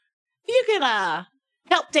 If you can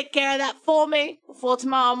help take care of that for me before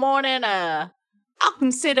tomorrow morning, I'll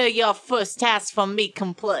consider your first task for me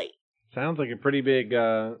complete. Sounds like a pretty big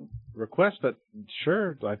request, but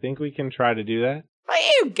sure, I think we can try to do that. But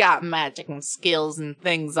you've got magic and skills and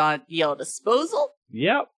things at your disposal.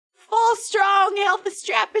 Yep. 4 strong, healthy,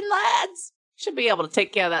 strapping lads should be able to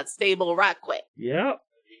take care of that stable right quick. Yep.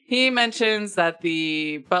 He mentions that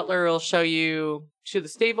the butler will show you to the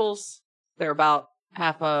stables. They're about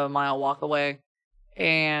half a mile walk away.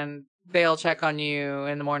 And they'll check on you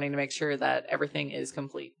in the morning to make sure that everything is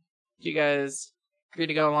complete. Do you guys agree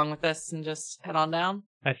to go along with this and just head on down?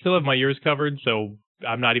 I still have my ears covered, so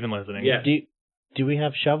I'm not even listening. Yeah. Do we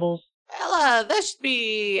have shovels? Well, there should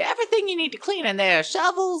be everything you need to clean in there.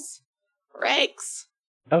 Shovels, rakes,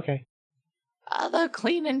 Okay. other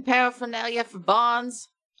cleaning paraphernalia for barns,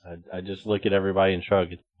 I just look at everybody and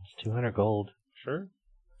shrug. It's 200 gold. Sure.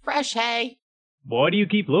 fresh hay. Why do you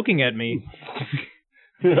keep looking at me?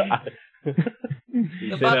 You The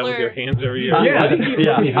say that butler- with your hands over your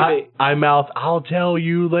I mouth, I'll tell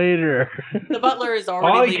you later. The butler is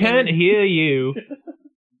already leaving. can't hear you.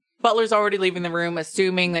 Butler's already leaving the room,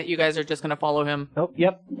 assuming that you guys are just going to follow him. Oh,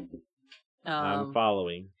 yep. I'm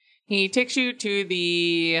following. He takes you to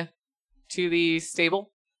the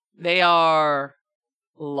stable. They are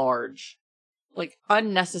large, like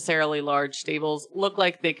unnecessarily large stables. Look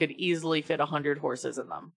like they could easily fit 100 horses in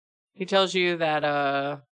them. He tells you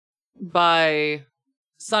that by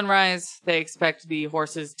sunrise they expect the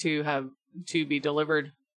horses to be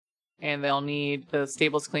delivered, and they'll need the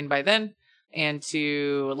stables cleaned by then, and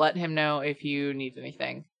to let him know if you need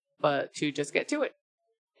anything, but to just get to it.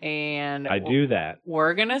 And I do that.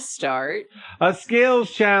 we're gonna start A skills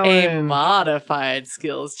a challenge. modified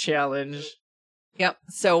skills challenge. Yep.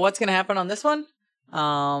 So what's gonna happen on this one?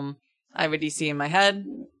 I have a DC in my head.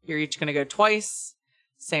 You're each gonna go twice.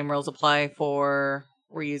 Same rules apply for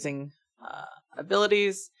we're using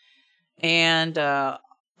abilities. And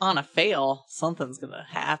on a fail, something's gonna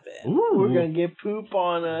happen. Ooh, we're gonna get poop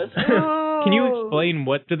on us. Can you explain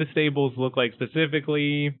what do the stables look like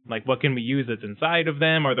specifically? Like, what can we use that's inside of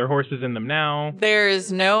them? Are there horses in them now?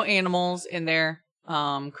 There's no animals in there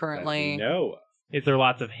currently. No. Is there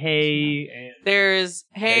lots of hay? There's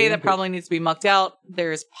hay that probably needs to be mucked out.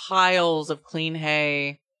 There's piles of clean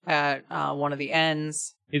hay at one of the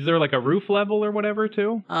ends. Is there like a roof level or whatever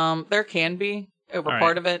too? There can be over All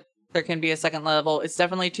part right. of it. There can be a second level. It's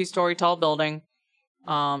definitely a 2-story tall building.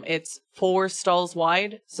 It's 4 stalls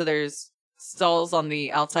wide, so there's stalls on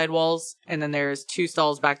the outside walls, and then there's 2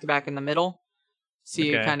 stalls back to back in the middle. So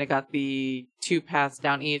you Okay. kind of got the 2 paths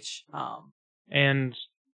down each. And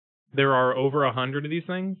there are over 100 of these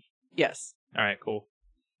things? Yes. All right, cool.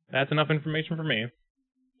 That's enough information for me.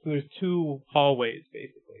 So there's 2 hallways,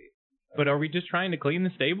 basically. But are we just trying to clean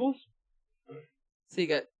the stables? So you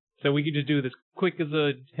got. So we could just do this quick as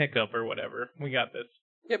a hiccup or whatever. We got this.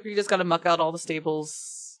 Yep, you just got to muck out all the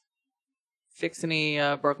stables, fix any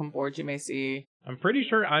broken boards you may see. I'm pretty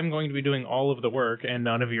sure I'm going to be doing all of the work, and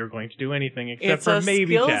none of you are going to do anything except It's for a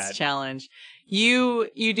maybe skills Chad. challenge. You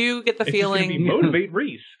do get the It's feeling. just gonna be motivate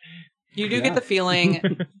Reese. You do get the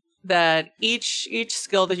feeling that each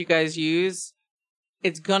skill that you guys use,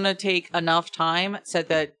 it's gonna take enough time so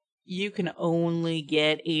that you can only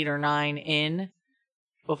get 8 or 9 in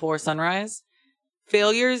before sunrise.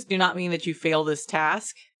 Failures do not mean that you fail this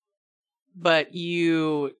task, but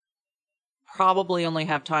you probably only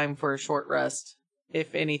have time for a short rest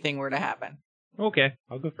if anything were to happen. Okay,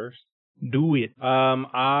 I'll go first. Do it.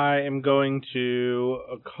 I am going to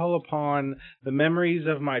call upon the memories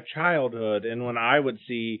of my childhood, and when I would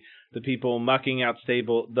see the people mucking out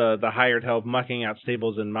the hired help mucking out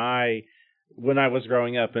stables when I was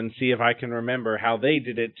growing up, and see if I can remember how they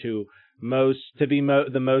did it to be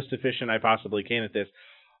the most efficient I possibly can at this.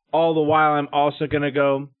 All the while, I'm also going to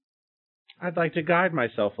go, I'd like to guide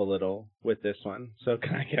myself a little with this one. So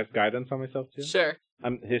can I cast guidance on myself too? Sure.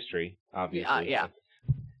 History, obviously. Yeah.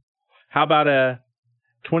 How about a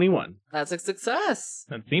 21? That's a success.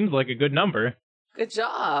 That seems like a good number. Good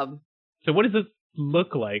job. So what does this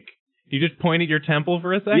look like? You just point at your temple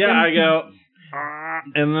for a second? Yeah, I go,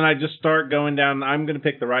 and then I just start going down. I'm going to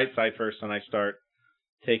pick the right side first, and I start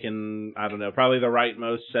taking, I don't know, probably the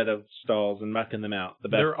rightmost set of stalls and mucking them out.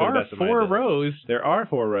 There are 4 rows. There are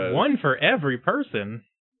 4 rows. 1 for every person.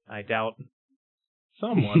 I doubt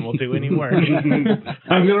someone will do any work. I'm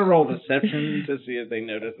going to roll deception to see if they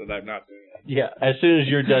notice that I'm not doing it. Yeah, as soon as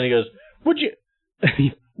you're done, he goes, "Would you?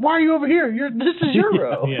 Why are you over here? This is your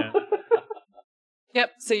row." Yeah.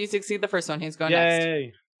 Yep, so you succeed the first one. He's going next.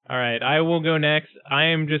 Yay. All right, I will go next.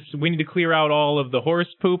 We need to clear out all of the horse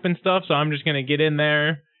poop and stuff, so I'm just going to get in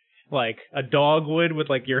there like a dog would with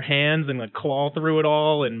like your hands and like claw through it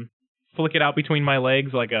all and flick it out between my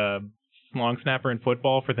legs like a long snapper in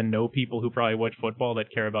football for the no people who probably watch football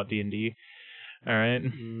that care about D&D. All right.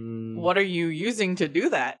 What are you using to do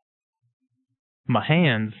that? My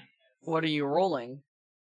hands. What are you rolling?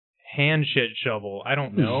 Hand shit shovel. I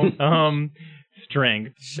don't know.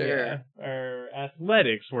 Strength. Sure. Yeah. Or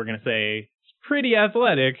athletics, we're going to say. It's pretty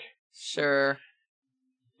athletic. Sure.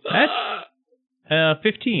 That's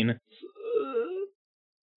 15.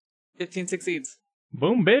 15 succeeds.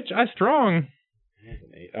 Boom, bitch. I strong.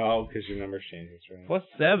 Oh, because your number changes, right? Plus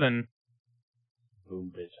 7.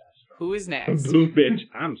 Boom, bitch, I strong. Who is next? Boom, bitch,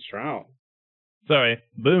 I'm strong. Sorry.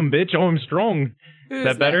 Boom, bitch. I'm strong. Who's Is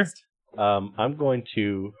that better? next? I'm going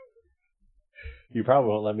to. You probably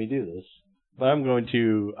won't let me do this, but I'm going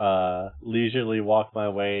to leisurely walk my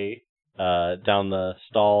way down the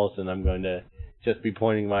stalls, and I'm going to just be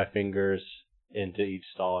pointing my fingers into each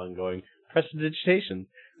stall and going, "Prestidigitation."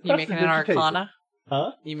 You making an arcana?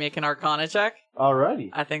 Huh? You make an arcana check?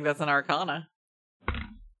 Alrighty. I think that's an arcana.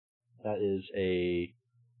 That is a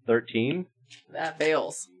 13. That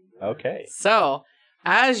fails. Okay. So,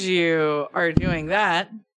 as you are doing that,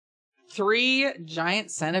 3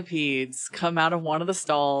 giant centipedes come out of one of the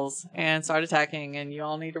stalls and start attacking, and you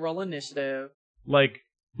all need to roll initiative. Like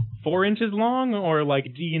 4 inches long or like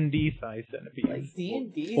D&D size centipedes? Like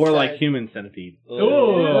D&D Or size. like human centipede.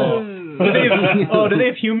 Oh. Do they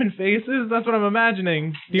have human faces? That's what I'm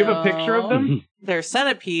imagining. Do you have a picture of them? They're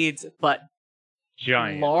centipedes, but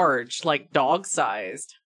Giant. large, like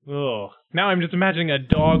dog-sized. Oh. Now I'm just imagining a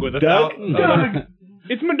dog with a Doug? Doug!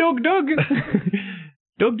 It's my dog, Doug!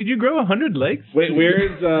 Doug, did you grow 100 legs? Wait,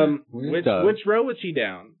 where's Doug? which row was he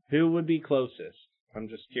down? Who would be closest? I'm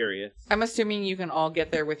just curious. I'm assuming you can all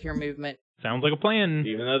get there with your movement. Sounds like a plan.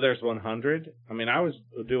 Even though there's 100, I mean, I was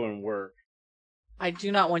doing work. I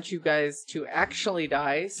do not want you guys to actually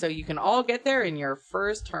die, so you can all get there in your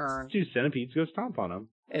first turn. 2 centipedes, go stomp on them.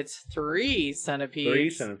 It's 3 centipedes. 3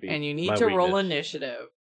 centipedes. And you need My to roll weakness. initiative.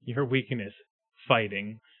 Your weakness,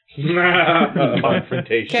 fighting.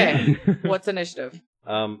 Confrontation. Okay, what's initiative?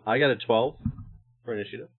 I got a 12 for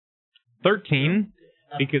initiative. 13,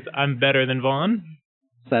 because I'm better than Vaughn.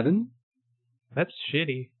 7. That's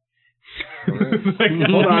shitty.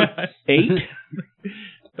 Hold on. 8?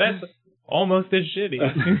 That's almost as shitty.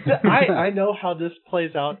 I know how this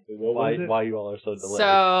plays out. Why you all are so delayed.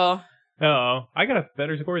 So, Oh, I got a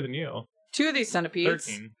better score than you. 2 of these centipedes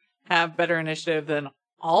 13. have better initiative than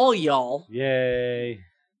all y'all. Yay.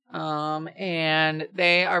 And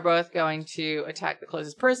they are both going to attack the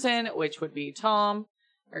closest person, which would be Tom.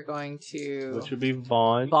 Are going to... Which would be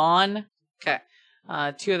Vaughn. Vaughn. Okay.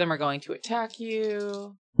 2 of them are going to attack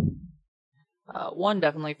you. 1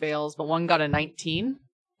 definitely fails, but 1 got a 19.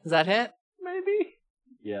 Does that hit? Maybe.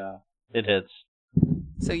 Yeah, it hits.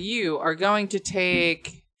 So you are going to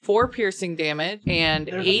take 4 piercing damage and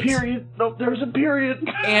There's 8... a period. No, there's a period.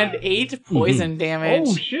 And 8 poison damage.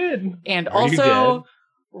 Oh, shit. And Are you also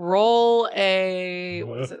roll a...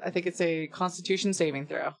 What is it? I think it's a Constitution saving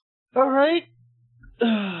throw. All right.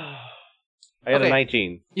 I got a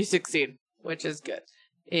 19. You succeed, which is good.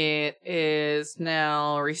 It is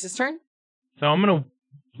now Reese's turn. So I'm gonna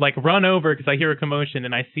run over because I hear a commotion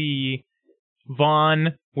and I see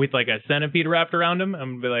Vaughn with a centipede wrapped around him.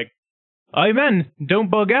 I'm gonna be like, "Aye, men, don't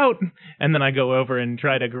bug out." And then I go over and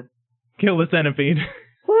try to kill the centipede.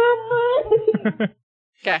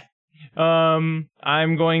 Okay.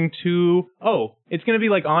 I'm going to... Oh, it's going to be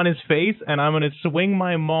on his face, and I'm going to swing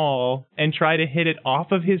my maul and try to hit it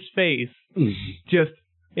off of his face. Just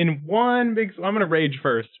in one big... I'm going to rage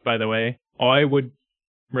first, by the way. I would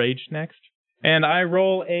rage next. And I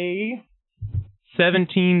roll a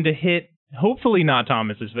 17 to hit, hopefully not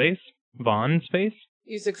Thomas's face, Vaughn's face.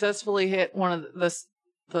 You successfully hit one of the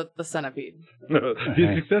centipede.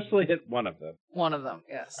 You successfully hit one of them. One of them,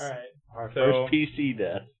 yes. All right. Our first PC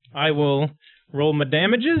death. I will roll my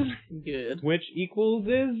damages. Good. Which equals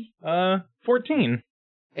 14.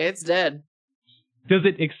 It's dead. Does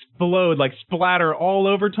it explode, splatter all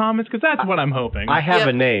over Thomas? Because that's what I'm hoping. I have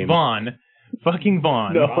a name. Vaughn. Fucking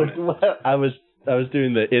Vaughn. No, I was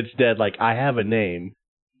doing the it's dead I have a name.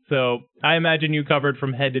 So I imagine you covered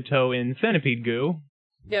from head to toe in centipede goo.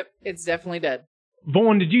 Yep, it's definitely dead.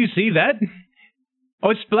 Vaughn, did you see that? Oh,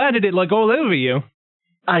 it splattered it all over you.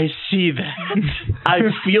 I see that. I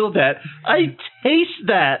feel that. I taste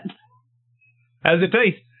that. How's it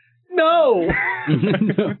taste? No.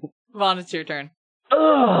 Vaughn, it's your turn.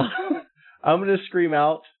 Ugh. I'm going to scream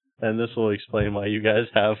out, and this will explain why you guys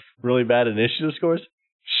have really bad initiative scores.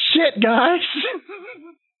 Shit, guys.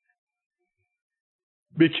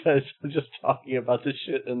 Because I'm just talking about this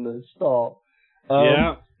shit in the stall.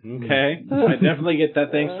 Yeah. Okay. I definitely get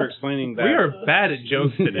that. Thanks for explaining that. We are bad at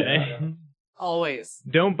jokes today. Always.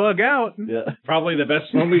 Don't bug out. Yeah. Probably the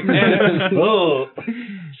best one we've had. Oh.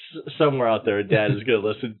 Somewhere out there, Dad is going to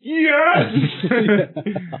listen. Yes!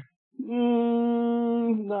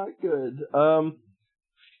 Not good.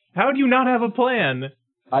 How do you not have a plan?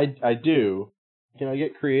 I do. Can I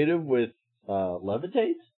get creative with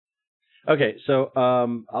levitate? Okay, so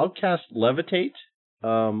I'll cast levitate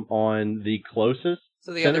on the closest.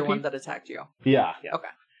 So the other one that attacked you. Yeah. Okay.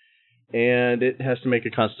 And it has to make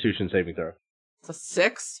a Constitution saving throw. It's a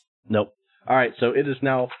 6? Nope. All right, so it is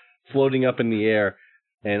now floating up in the air,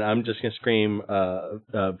 and I'm just gonna scream,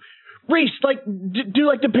 Reese, do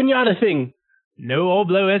the pinata thing. No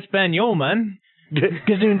hablo español, man.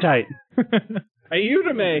 Gesundheit.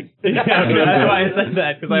 Ayúdame. Yeah, that's why I said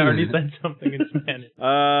that, because I already said something in Spanish.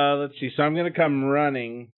 Let's see. So I'm going to come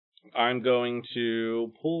running. I'm going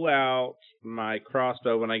to pull out my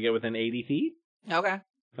crossbow when I get within 80 feet. Okay.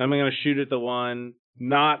 I'm going to shoot at the one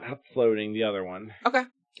not floating, the other one. Okay.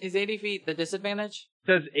 Is 80 feet the disadvantage?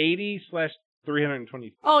 It says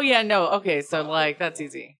 80/320. Oh, yeah, no. Okay, so, that's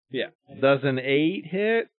easy. Yeah. Does an 8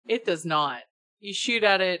 hit? It does not. You shoot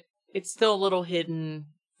at it. It's still a little hidden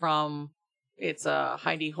from its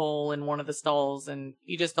hidey hole in one of the stalls, and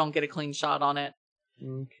you just don't get a clean shot on it.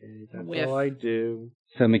 Okay, that's all I do.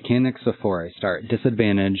 So mechanics before I start.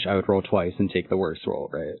 Disadvantage, I would roll twice and take the worst roll,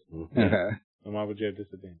 right? Mm-hmm. Okay. And why would you have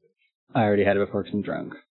disadvantage? I already had it before because I'm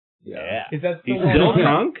drunk. Yeah. Is that He's still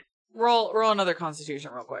drunk? Roll another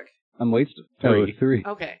Constitution real quick. I'm wasted. 3. 3.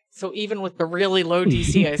 Okay, so even with the really low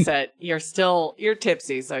DC I set, you're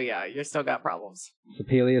tipsy, so yeah, you still got problems. So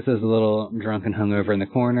Peleus is a little drunk and hungover in the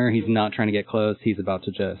corner. He's not trying to get close. He's about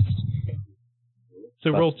to just... So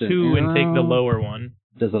roll 2 and take the lower one.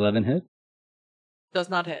 Does 11 hit? Does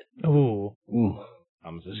not hit. Ooh. Ooh.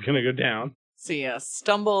 I'm just going to go down. So yeah,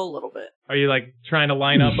 stumble a little bit. Are you trying to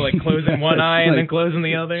line up closing one eye and then closing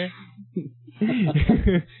the other?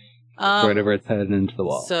 right over its head and into the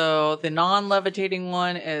wall. So the non-levitating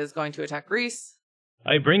one is going to attack Reese.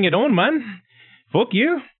 I bring it on, man. Fuck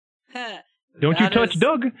you. Don't you That touch is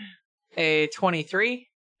Doug. A 23.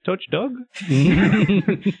 Touch Doug.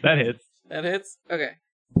 That hits. That hits? Okay.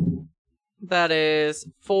 That is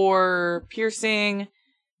 4 piercing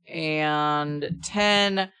and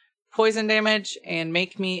 10 poison damage, and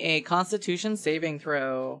make me a Constitution saving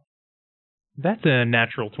throw. That's a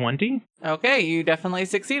natural 20. Okay, you definitely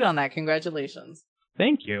succeed on that. Congratulations.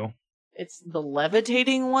 Thank you. It's the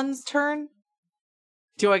levitating one's turn?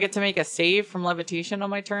 Do I get to make a save from levitation on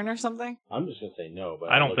my turn or something? I'm just gonna say no, but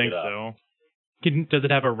I don't think so. Does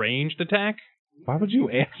it have a ranged attack? Why would you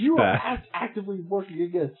ask You that? are actively working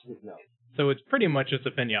against it now. So it's pretty much just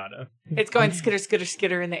a pinata. It's going skitter, skitter,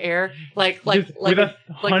 skitter in the air, like Just with a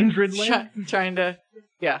 100 like legs? trying to,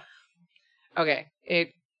 yeah. Okay,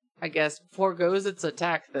 I guess foregoes its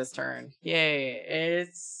attack this turn. Yay!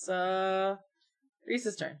 It's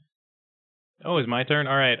Reese's turn. Oh, it's my turn?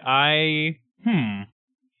 Alright,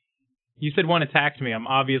 You said one attacked me. I'm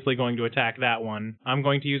obviously going to attack that one. I'm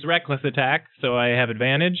going to use Reckless Attack, so I have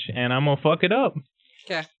advantage, and I'm gonna fuck it up.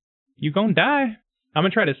 Okay. You gonna die. I'm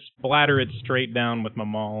gonna try to splatter it straight down with my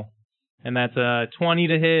maul. And that's a 20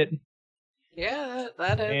 to hit, Yeah,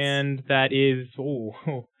 that is. and that is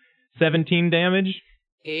 17 damage.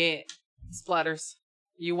 It splatters.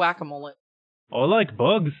 You whack-a-mole it. I like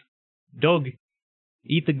bugs. Doug,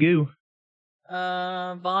 eat the goo.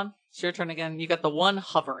 Vaughn, it's your turn again. You got the one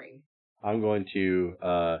hovering. I'm going to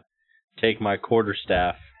take my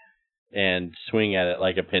quarterstaff and swing at it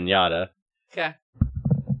like a piñata. Okay.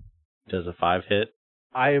 Does a 5 hit?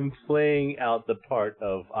 I am playing out the part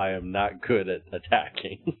of I am not good at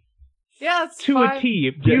attacking. Yeah, it's To five. a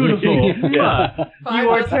T. Beautiful. Yeah. Mwah. Five You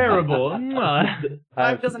are doesn't- terrible. Mwah.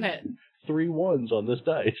 5 doesn't hit. 3 1s on this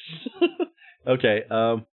dice. Okay,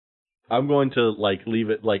 I'm going to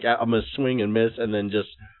leave it I'm gonna swing and miss and then just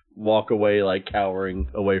walk away cowering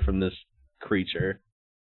away from this creature.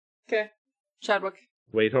 Okay. Chadwick.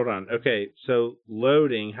 Wait, hold on. Okay, so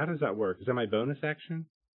loading, how does that work? Is that my bonus action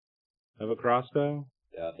of a crossbow?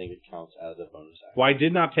 Yeah, I think it counts as a bonus action. Well, I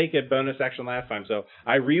did not take a bonus action last time, so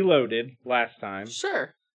I reloaded last time.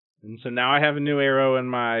 Sure. And so now I have a new arrow in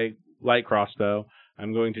my light crossbow.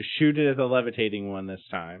 I'm going to shoot it at the levitating one this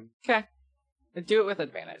time. Okay. Do it with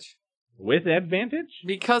advantage. With advantage?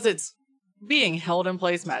 Because it's being held in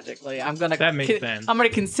place magically. I'm gonna That makes sense. I'm gonna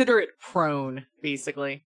consider it prone,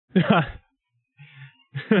 basically.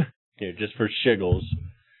 Here, just for shiggles.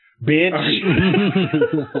 Bitch!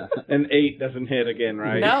 An 8 doesn't hit again,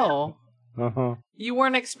 right? No. Uh-huh. You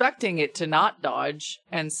weren't expecting it to not dodge,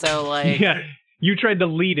 and so Yeah, you tried to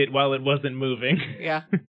lead it while it wasn't moving. yeah.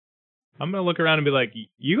 I'm gonna look around and be like,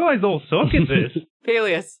 you guys all suck at this.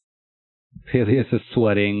 Peleus. Peleus is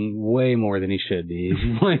sweating way more than he should be.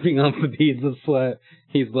 He's wiping off the beads of sweat.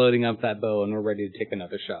 He's loading up that bow, and we're ready to take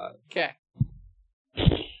another shot. Okay.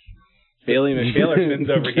 Bailey McFailerson's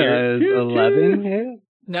over here. Does 11 hit?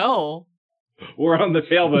 No. We're on the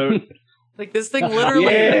sailboat. Like this thing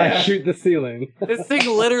literally I shoot the ceiling. this thing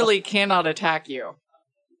literally cannot attack you.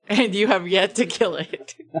 And you have yet to kill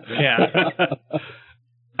it. Yeah.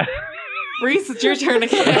 Reese, it's your turn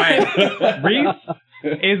again. Alright. Reese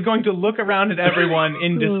is going to look around at everyone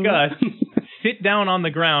in disgust, sit down on the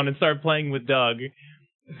ground and start playing with Doug.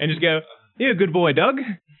 And just go, "Yeah, good boy, Doug.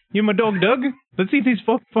 You're my dog, Doug. Let's see if these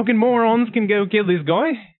fucking morons can go kill this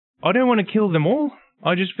guy. I don't want to kill them all.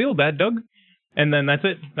 I just feel bad, Doug." And then that's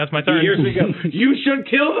it. That's my turn. Years ago, you should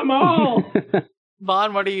kill them all!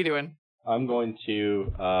 Vaughn, what are you doing? I'm going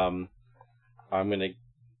to, I'm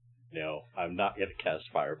not going to cast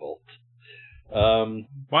Firebolt.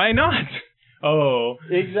 Why not? Oh.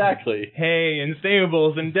 Exactly. Hay and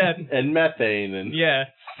stables and death. And methane and... Yeah.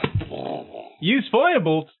 Use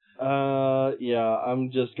Firebolt. Yeah,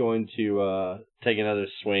 I'm just going to, take another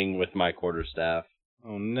swing with my quarterstaff.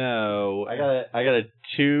 Oh no. I got a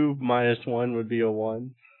 2 minus 1 would be a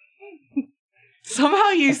 1. Somehow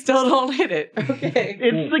you still don't hit it. Okay.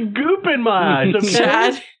 It's the goop in my eyes, okay?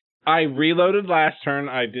 Chad? I reloaded last turn.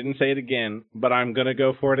 I didn't say it again, but I'm going to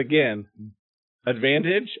go for it again.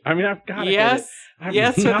 Advantage? I mean, I've got to Yes. hit it. I've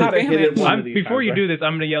Yes, with gotta hit it advantage. one of these Before times, you do this,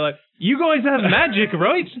 I'm going to yell out, "You guys have magic,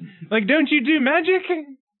 right? Like, don't you do magic?"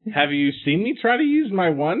 Have you seen me try to use my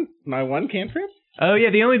one cantrip? Oh, yeah,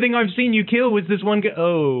 the only thing I've seen you kill was this one guy.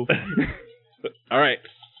 Oh. All right.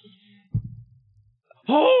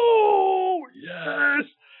 Oh, yes!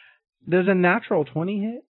 Does a natural 20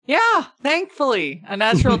 hit? Yeah, thankfully. A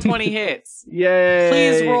natural 20 hits. Yay!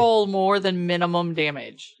 Please roll more than minimum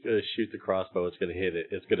damage. I'm gonna shoot the crossbow. It's gonna hit it.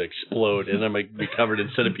 It's gonna explode, and I'm gonna be covered in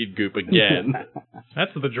centipede goop again.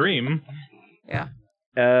 That's the dream. Yeah.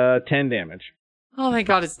 10 damage. Oh, thank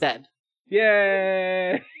God it's dead.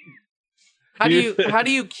 Yay! How do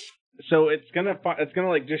you... So it's gonna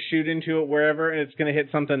like just shoot into it wherever, and it's gonna hit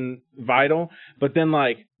something vital. But then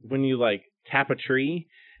like when you like tap a tree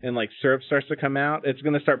and like syrup starts to come out, it's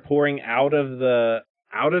gonna start pouring out of the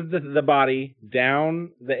body down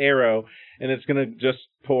the arrow, and it's gonna just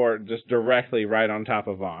pour just directly right on top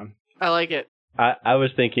of Vaughn. I like it. I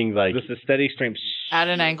was thinking like just a steady stream. At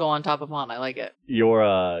an angle on top of Vaughn. I like it.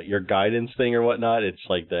 Your guidance thing or whatnot. It's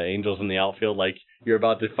like the angels in the outfield. Like you're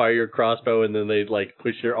about to fire your crossbow, and then they like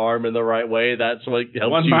push your arm in the right way. That's what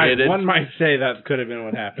helps you hit it. One might say that could have been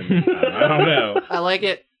what happened. I don't know. I like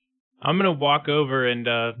it. I'm gonna walk over and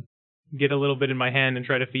get a little bit in my hand and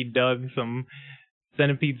try to feed Doug some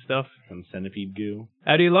centipede stuff. Some centipede goo.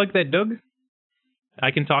 How do you like that, Doug?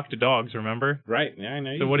 I can talk to dogs, remember? Right. Yeah, I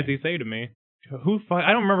know. So what does he say to me? I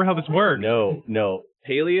don't remember how this works. No.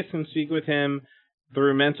 Peleus can speak with him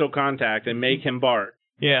through mental contact and make him bark.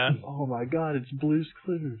 Yeah. Oh my God, it's Blue's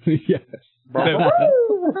Clues. Yes.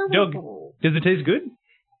 Doug, does it taste good?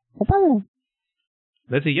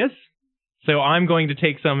 That's a yes. So I'm going to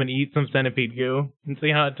take some and eat some centipede goo and see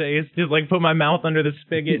how it tastes. Just like put my mouth under the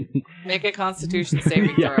spigot. Make a Constitution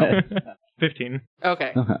saving throw. 15.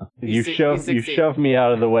 Okay. You shove me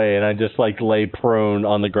out of the way, and I just like lay prone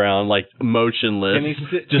on the ground, like motionless,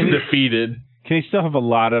 defeated. Can he still have a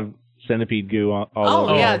lot of centipede goo all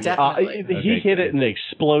over? Oh yeah, definitely. He hit it and it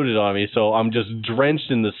exploded on me, so I'm just drenched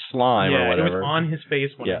in the slime or whatever. It was on his face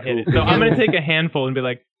when I hit it. So I'm gonna take a handful and be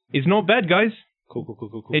like, "It's not bad, guys."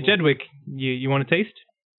 Cool. Hey Jedwick, you want to taste?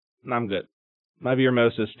 I'm good. My beer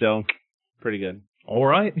is still pretty good. All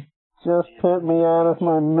right. Just put me out of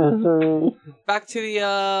my misery. Back to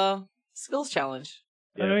the skills challenge.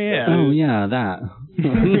 Oh yeah. Oh yeah, that.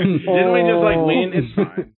 Didn't we just like win? It's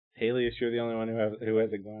fine. Peleus, you're the only one who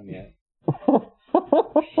hasn't gone yet.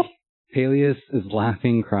 Peleus is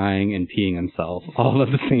laughing, crying, and peeing himself all at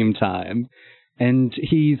the same time. And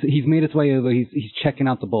he's made his way over. He's checking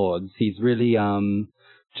out the boards. He's really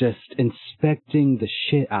just inspecting the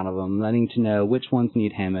shit out of them, letting to know which ones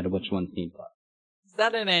need hammered and which ones need butt. Is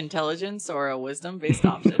that an intelligence or a wisdom based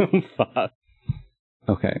option? Fuck.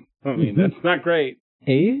 Okay. I mean, that's not great.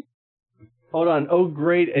 8? Hold on. Oh,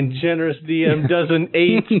 great and generous DM does an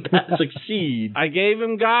 8 succeed. I gave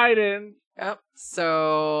him guidance. Yep.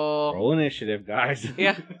 So roll initiative, guys.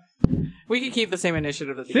 Yeah. We can keep the same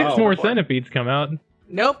initiative as 6 more centipedes come out.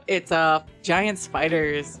 Nope, it's giant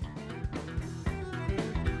spiders.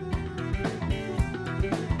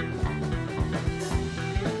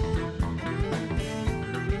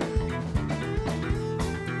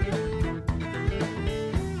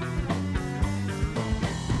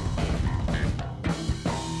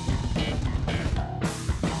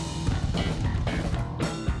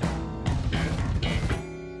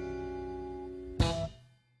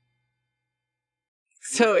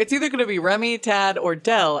 So it's either going to be Remy, Tad, or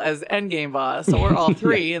Del as endgame boss, or all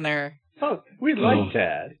three in there. Oh, we like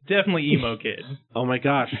Tad. Definitely emo kid. Oh my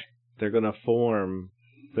gosh, they're gonna form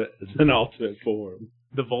an ultimate form.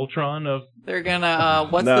 The Voltron of. They're gonna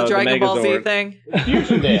what's the Dragon Ball Z thing?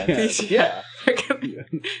 Fusion dance. Yeah.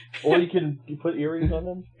 Or you can put earrings on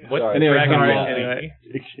them. What's Sorry. Dragon Ball Z? Anyway.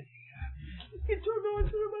 You don't know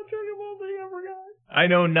anything about Dragon Ball Z, I forgot. I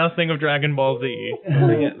know nothing of Dragon Ball Z.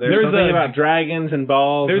 There's something about dragons and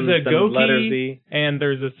balls. There's and a letter Goki, Z. and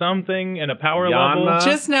there's a something, and a power Yanma. level.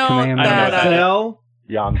 Just know Command that Cell.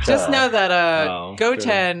 Yamcha. just know that Oh,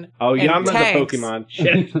 Goten Oh, and Yanma's a Tanks, Pokemon.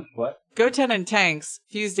 Shit. What? Goten and Tanks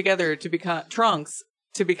fuse together to become Trunks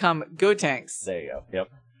to become Gotenks. There you go. Yep.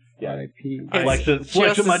 Yeah. It's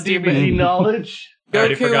Flex just my as stupid. DBZ knowledge. I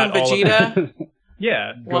already Goku forgot and all of Vegeta.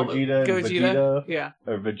 Yeah, Well, Gogeta and Vegeta. Yeah.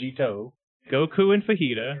 Or Vegito. Goku and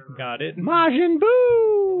Fajita. Got it. Majin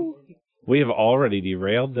Buu. We have already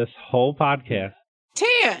derailed this whole podcast.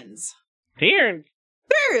 Terrans. Terrence.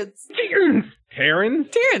 Terrans. Terrence.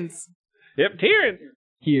 Terrans. Yep, Terrence.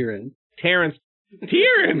 Kieran. Terrence.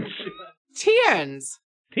 Terrence. Terrans.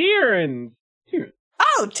 Terrence.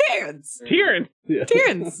 Oh, Terrans. Terrence.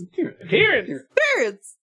 Terrans. Terrence.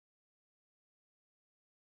 Terrans.